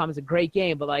vs. Capcom is a great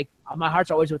game, but my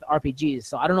heart's always with RPGs,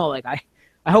 so I don't know, I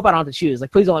hope I don't have to choose.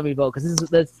 Please don't let me vote because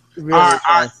that's really all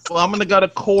right. Well, I'm gonna go to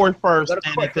Corey first,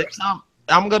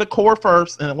 I'm gonna Corey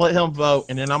first and let him vote,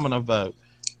 and then I'm gonna vote,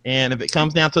 and if it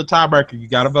comes down to a tiebreaker, you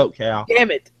gotta vote, Cal. Damn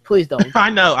it! Please don't. I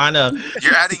know.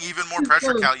 You're adding even more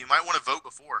pressure, Cal. You might want to vote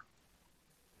before.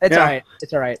 It's all right.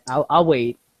 It's all right. I'll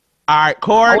wait. All right, I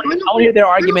Corey. want to hear their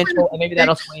arguments, Final and maybe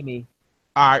that'll Fantasy sway me.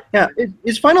 All right. Yeah,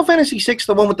 is Final Fantasy VI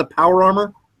the one with the power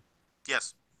armor?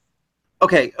 Yes.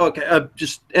 Okay.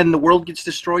 Just and the world gets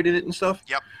destroyed in it and stuff.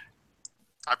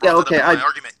 I brought that okay, up in my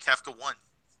argument. Kefka won.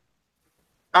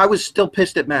 I was still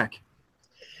pissed at Mac.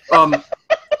 I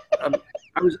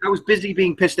was busy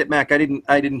being pissed at Mac. I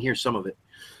didn't hear some of it.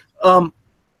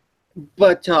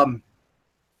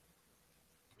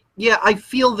 Yeah, I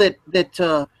feel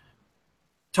that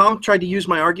Tom tried to use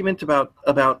my argument about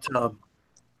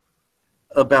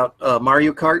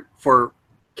Mario Kart for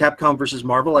Capcom versus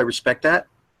Marvel. I respect that.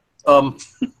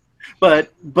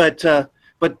 But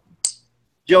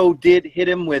Joe did hit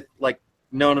him with like,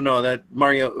 no, that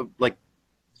Mario, like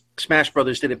Smash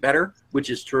Brothers did it better, which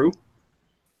is true.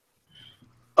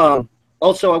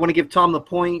 Also, I want to give Tom the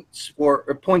points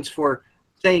for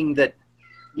saying that,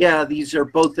 yeah, these are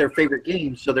both their favorite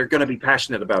games, so they're going to be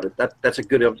passionate about it. That's a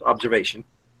good observation.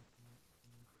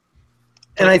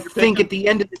 And I think at the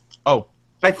end of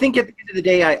the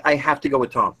day, I have to go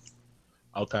with Tom.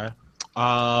 Okay.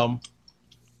 Like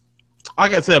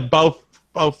I said, both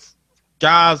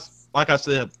guys. Like I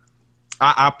said,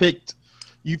 I picked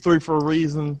you three for a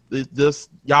reason. This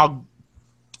y'all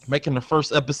making the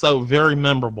first episode very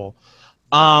memorable.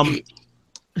 I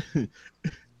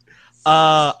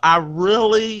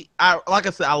like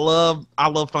I said, I love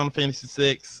Final Fantasy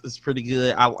VI. It's pretty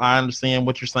good. I understand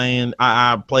what you're saying.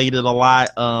 I played it a lot.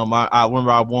 I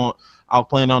remember I was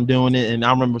planning on doing it, and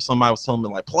I remember somebody was telling me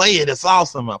like, play it. It's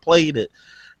awesome. I played it,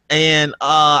 and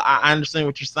I understand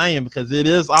what you're saying because it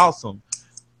is awesome.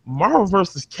 Marvel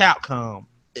vs. Capcom.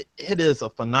 It is a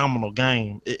phenomenal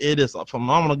game. It is a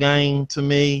phenomenal game to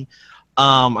me.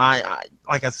 I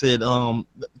like I said,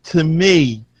 to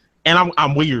me, and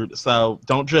I'm weird, so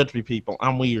don't judge me, people.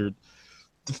 I'm weird.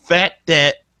 The fact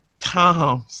that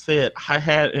Tom said I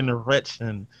had an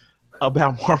erection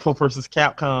about Marvel vs.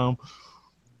 Capcom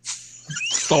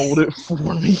sold it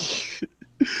for me.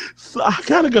 So I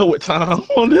gotta go with Tom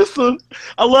on this one.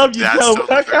 I love you, Joe,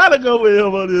 but I gotta go with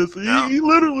him on this. He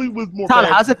literally was more. Tom,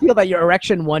 how's it feel that your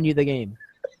erection won you the game?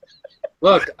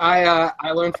 Look, I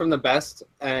learned from the best,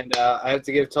 and I have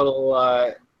to give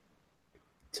total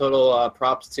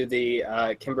props to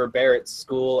the Kimber Barrett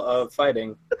School of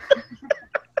Fighting.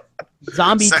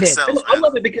 Zombie Sex tits. sells, I man.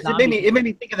 love it because it made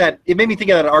me think of that. It made me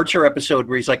think of that Archer episode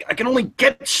where he's like, I can only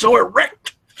get so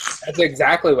erect. That's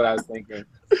exactly what I was thinking.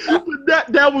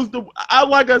 that was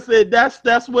like I said,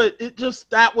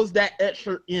 that was that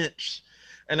extra inch.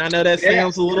 And I know that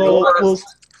sounds a little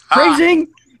Phrasing.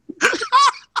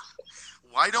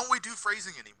 Why don't we do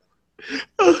phrasing anymore?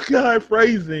 Oh God,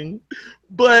 phrasing.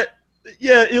 But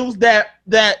yeah, it was that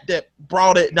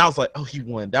brought it, and I was like, oh, he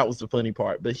won. That was the funny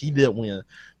part, but he did win.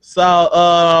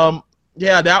 So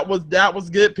yeah, that was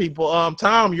good, people.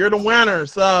 Tom, you're the winner.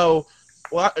 So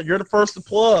you're the first to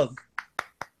plug.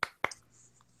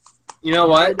 You know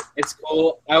what? It's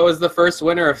cool. I was the first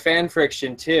winner of Fan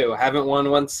Friction too. Haven't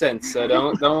won one since, so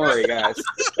don't worry, guys.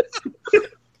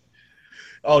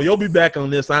 Oh, you'll be back on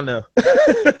this, I know.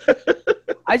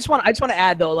 I just want to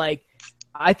add though, like,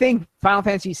 I think Final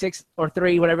Fantasy 6 or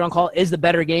 3, whatever you want to call it, is the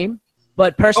better game.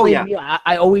 But personally,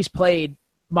 I always played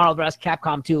Marvel vs.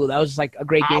 Capcom 2. That was just like a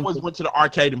great game. I always went to the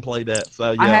arcade and played that.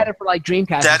 So yeah. I had it for like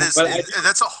Dreamcast.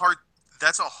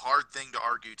 That's a hard thing to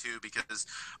argue too, because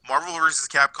Marvel vs.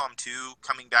 Capcom 2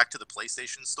 coming back to the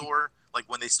PlayStation Store, like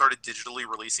when they started digitally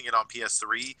releasing it on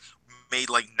PS3, made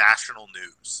like national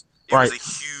news. It was a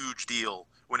huge deal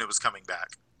when it was coming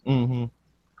back. Mm-hmm.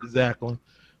 Exactly.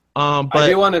 But I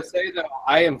do want to say that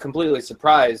I am completely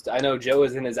surprised. I know Joe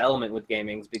is in his element with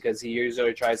gamings because he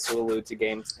usually tries to allude to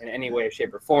games in any way,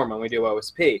 shape, or form when we do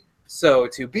OSP. So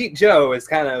to beat Joe is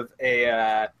kind of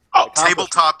a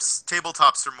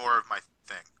tabletops are more of my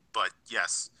thing. But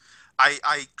yes,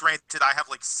 I granted I have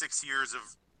like 6 years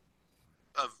of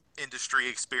industry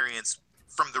experience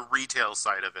from the retail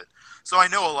side of it, so I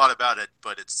know a lot about it.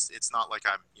 But it's not like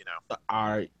I'm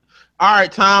All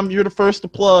right, Tom, you're the first to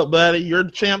plug, buddy. You're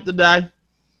the champ today.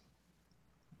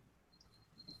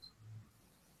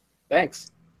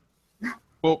 Thanks.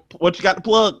 Well, what you got to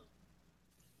plug?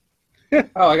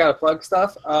 Oh, I gotta plug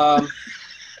stuff. Phrasing!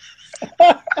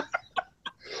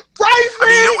 I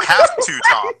mean, you don't have to,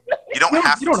 Tom. You don't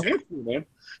have to, man.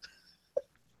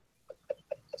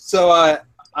 So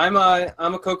I'm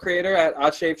a co-creator at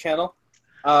Odd Shape Channel.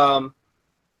 You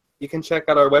can check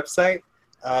out our website,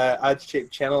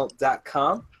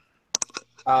 oddshapechannel.com.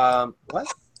 What?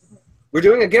 We're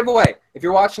doing a giveaway. If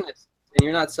you're watching this and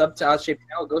you're not subbed to Odd Shape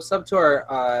Channel, go sub to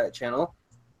our channel.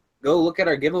 Go look at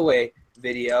our giveaway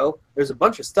video. There's a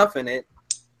bunch of stuff in it.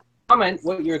 Comment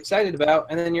what you're excited about,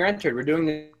 and then you're entered. We're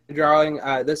doing drawing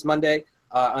this Monday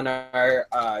on our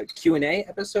Q&A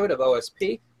episode of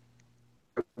OSP.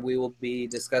 We will be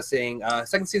discussing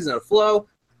second season of Flow,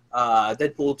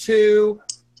 Deadpool 2.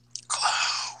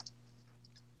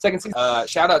 Second season.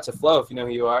 Shout out to Flow if you know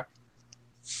who you are.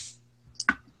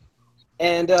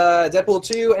 And Deadpool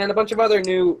 2 and a bunch of other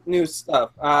new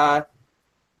stuff.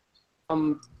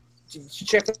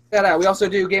 Check that out. We also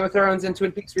do Game of Thrones and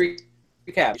Twin Peaks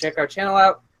recap. Check our channel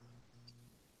out.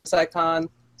 This icon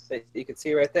that you can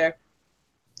see right there.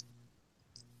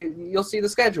 You'll see the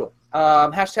schedule.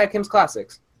 Hashtag Kim's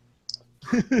Classics.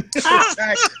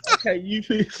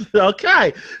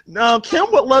 Okay. No, Kim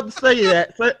would love to say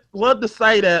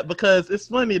that. Because it's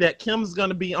funny that Kim's going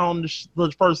to be on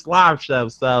the first live show.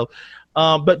 So,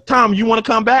 but Tom, you want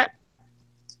to come back?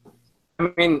 I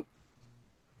mean,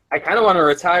 I kind of want to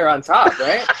retire on top,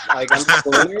 right? Like I'm just the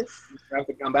winner. You have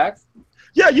to come back.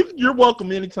 Yeah, you're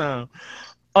welcome anytime.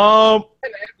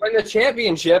 When the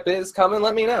championship is coming,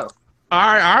 let me know.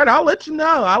 All right. I'll let you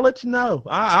know.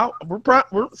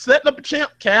 We're setting up a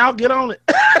champ, Cal. Get on it.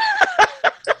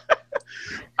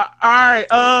 All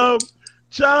right.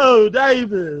 Joe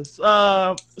Davis.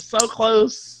 So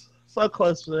close,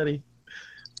 buddy.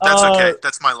 That's okay.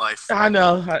 That's my life. I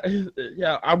know.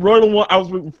 I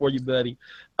was rooting for you, buddy.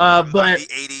 I'm But the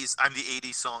 80s. I'm the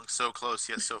 80s song, so close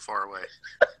yet so far away.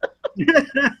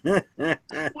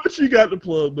 what you got to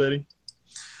plug, buddy?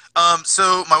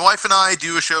 So my wife and I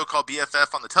do a show called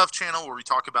BFF on the Tough Channel where we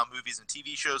talk about movies and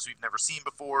TV shows we've never seen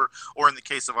before, or in the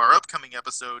case of our upcoming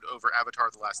episode over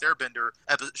Avatar: The Last Airbender,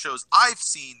 shows I've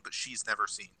seen but she's never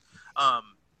seen.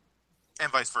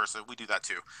 And vice versa. We do that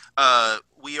too.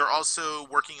 We are also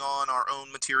working on our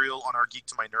own material on our Geek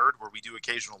to My Nerd, where we do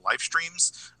occasional live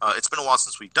streams. It's been a while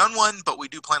since we've done one, but we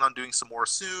do plan on doing some more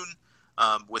soon.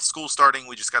 With school starting,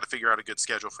 we just got to figure out a good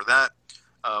schedule for that.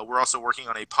 We're also working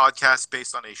on a podcast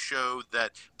based on a show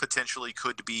that potentially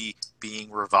could be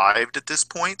being revived at this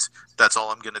point. That's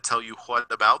all I'm going to tell you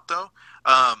what about, though.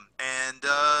 And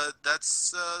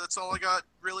that's all I got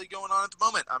really going on at the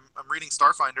moment. I'm reading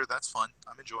Starfinder. That's fun.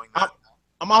 I'm enjoying that.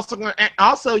 I'm also going to.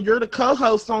 Also, you're the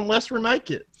co-host on Let's Remake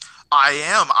It. I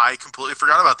am. I completely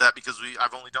forgot about that because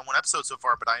I've only done one episode so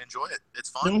far, but I enjoy it.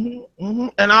 It's fun. Mm-hmm, mm-hmm.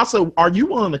 And also, are you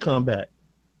willing to come back?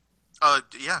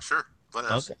 Yeah, sure. What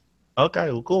else?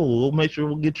 Okay, well, cool. We'll make sure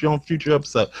we'll get you on future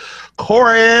episode.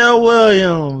 Corey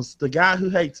Williams, the guy who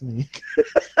hates me.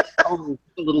 A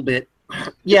little bit.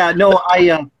 Yeah, no,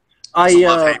 it's a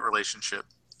love-hate relationship.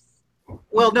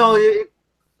 Well, no,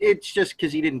 it's just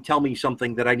because he didn't tell me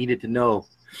something that I needed to know.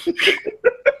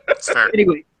 It's fair.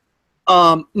 Anyway,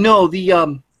 no,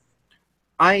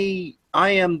 I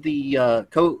am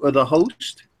the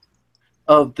host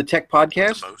of the Tech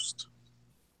Podcast. The most.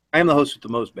 I am the host with the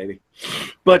most, baby.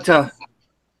 But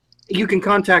you can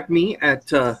contact me at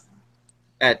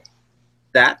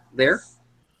that there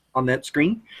on that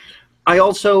screen. I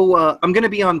also I'm going to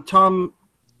be on Tom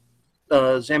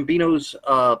Zambino's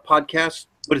podcast.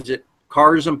 What is it?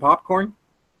 Cars and Popcorn.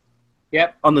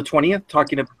 Yep. On the 20th,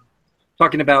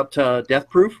 talking about Death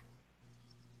Proof,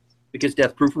 because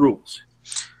Death Proof rules.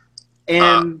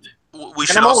 And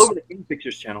I'm all over the King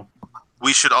Pictures channel.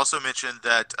 We should also mention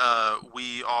that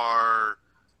we are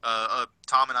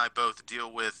Tom and I both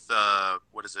deal with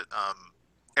what is it?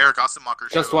 Eric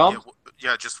Ostenmacher's show. Just Whelmed?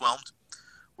 Yeah, Just Whelmed,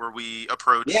 where we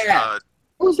approach. Yeah.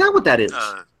 Oh, is that what that is?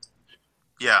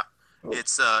 Yeah.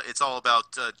 It's all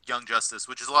about Young Justice,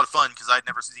 which is a lot of fun because I'd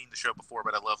never seen the show before,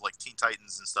 but I love like Teen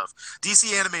Titans and stuff.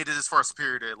 DC animated is far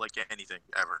superior to like anything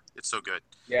ever. It's so good.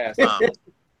 Yeah.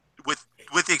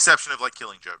 With the exception of like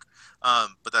Killing Joke,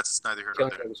 but that's neither here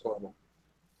nor Killing there. Joke was horrible.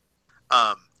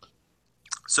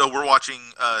 So we're watching.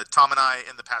 Tom and I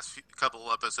in the past couple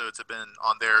of episodes have been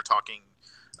on there talking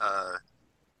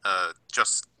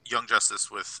just Young Justice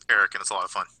with Eric, and it's a lot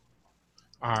of fun.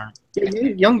 All right.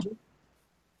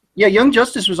 Young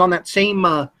Justice was on that same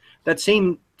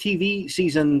TV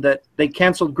season that they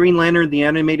canceled Green Lantern: The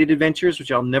Animated Adventures,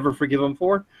 which I'll never forgive them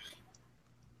for.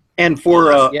 And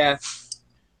for yeah.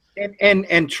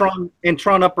 And Tron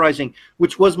Uprising,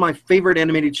 which was my favorite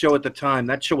animated show at the time.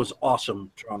 That show was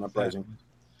awesome, Tron Uprising.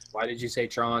 Why did you say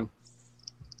Tron?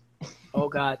 Oh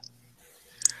God.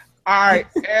 All right,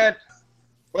 and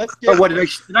let's get. Oh, what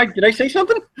did I say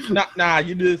something? Nah.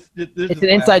 You just. It's an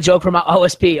inside joke from my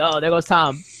OSP. Oh, there goes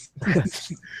Tom.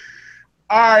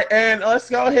 All right, and let's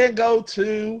go ahead and go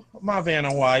to my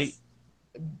Vanna White,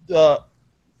 the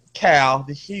Cal,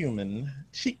 the human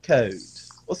cheat code.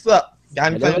 What's up?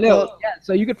 Got anything? Yeah,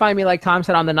 so you can find me, like Tom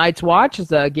said, on the Night's Watch.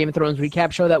 It's a Game of Thrones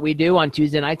recap show that we do on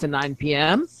Tuesday nights at 9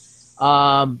 p.m.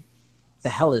 The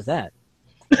hell is that?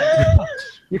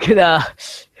 You could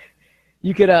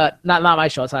You could not my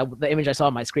show. It's the image I saw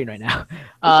on my screen right now.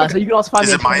 So you can also find Is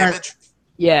me it on my Twitter. image?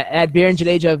 Yeah, at Beer and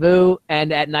Deja Vu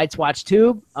and at Night's Watch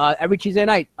Tube. Every Tuesday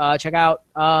night, check out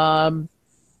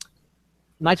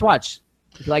Night's Watch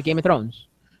if you like Game of Thrones.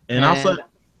 And also,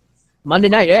 Monday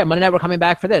night, we're coming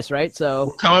back for this, right?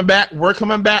 So we're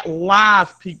coming back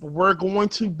live, people. We're going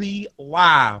to be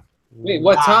live. Wait,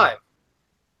 what Live. time?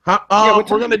 Huh? what We're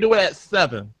time? gonna do it at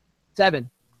 7. 7.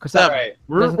 'Cause Seven. Right.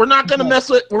 We're not gonna mess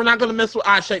with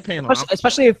eye shape panel.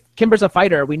 especially if Kimber's a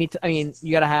fighter, we need to. I mean,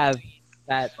 you gotta have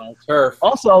that. Turf.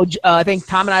 Also, I think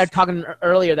Tom and I were talking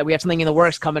earlier that we have something in the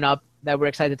works coming up that we're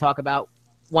excited to talk about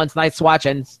once Night's Watch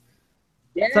ends.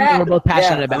 Something we're both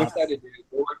passionate I'm about. excited, dude.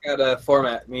 We'll work out a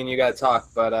format. Me and you got to talk,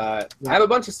 but I have a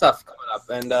bunch of stuff coming up,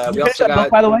 and we You finished also that got.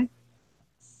 book, by the way?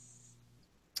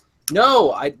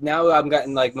 No, now I'm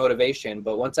getting like motivation,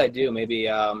 but once I do, maybe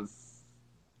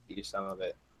use some of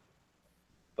it.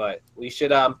 But we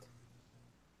should. I'll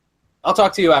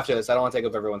talk to you after this. I don't want to take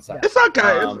up everyone's time. It's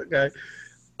okay. It's okay.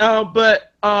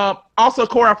 But also,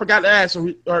 Corey, I forgot to ask: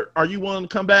 are you willing to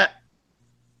come back?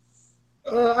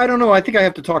 I don't know. I think I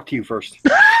have to talk to you first.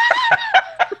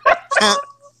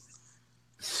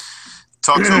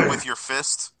 Talk to him with your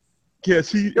fist.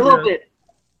 Yes, A little bit.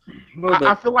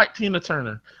 I feel like Tina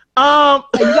Turner. Hey,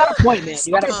 you got a point, man.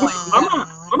 You got a point.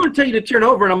 I'm gonna tell you to turn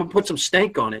over, and I'm gonna put some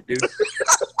stank on it, dude.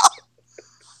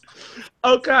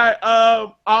 Okay.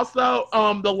 Also,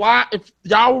 the live. If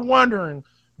y'all were wondering,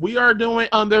 we are doing.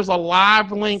 There's a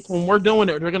live link when we're doing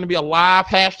it. There's going to be a live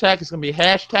hashtag. It's going to be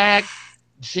hashtag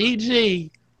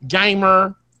GG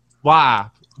Gamer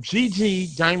Live.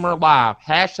 GG Gamer Live.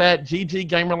 Hashtag GG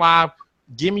Gamer Live.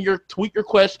 Tweet your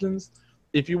questions.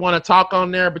 If you want to talk on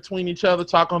there between each other,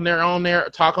 talk on there,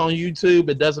 talk on YouTube.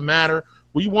 It doesn't matter.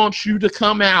 We want you to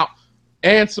come out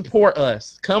and support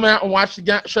us. Come out and watch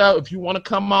the show. If you want to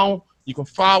come on, you can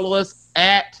follow us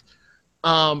at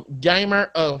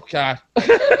Gamer. Oh God.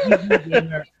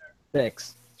 Gamer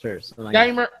Fix. Sure.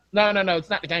 Gamer. No. It's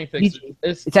not the Game Fixers.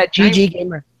 It's at GG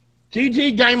Gamer.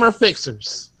 GG Gamer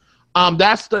Fixers.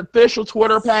 That's the official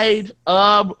Twitter page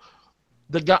of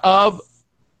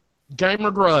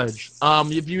Gamer Grudge.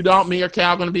 If you don't, me or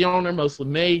Cal going to be on there. Mostly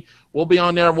me. We'll be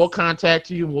on there. We'll contact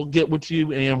you. We'll get with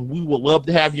you, and we would love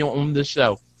to have you on this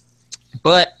show.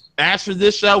 But as for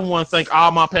this show, I want to thank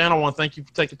all my panel. I want to thank you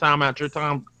for taking time out your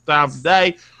time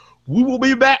today. We will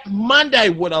be back Monday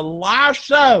with a live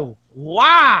show.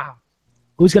 Live.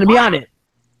 Who's going to be on it?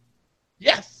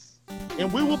 Yes.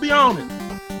 And we will be on it.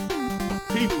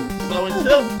 People. So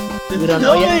until don't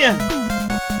know yet.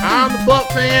 then, I'm the Buck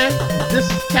fan. This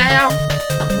is Cal.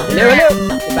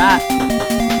 Goodbye.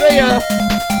 See ya.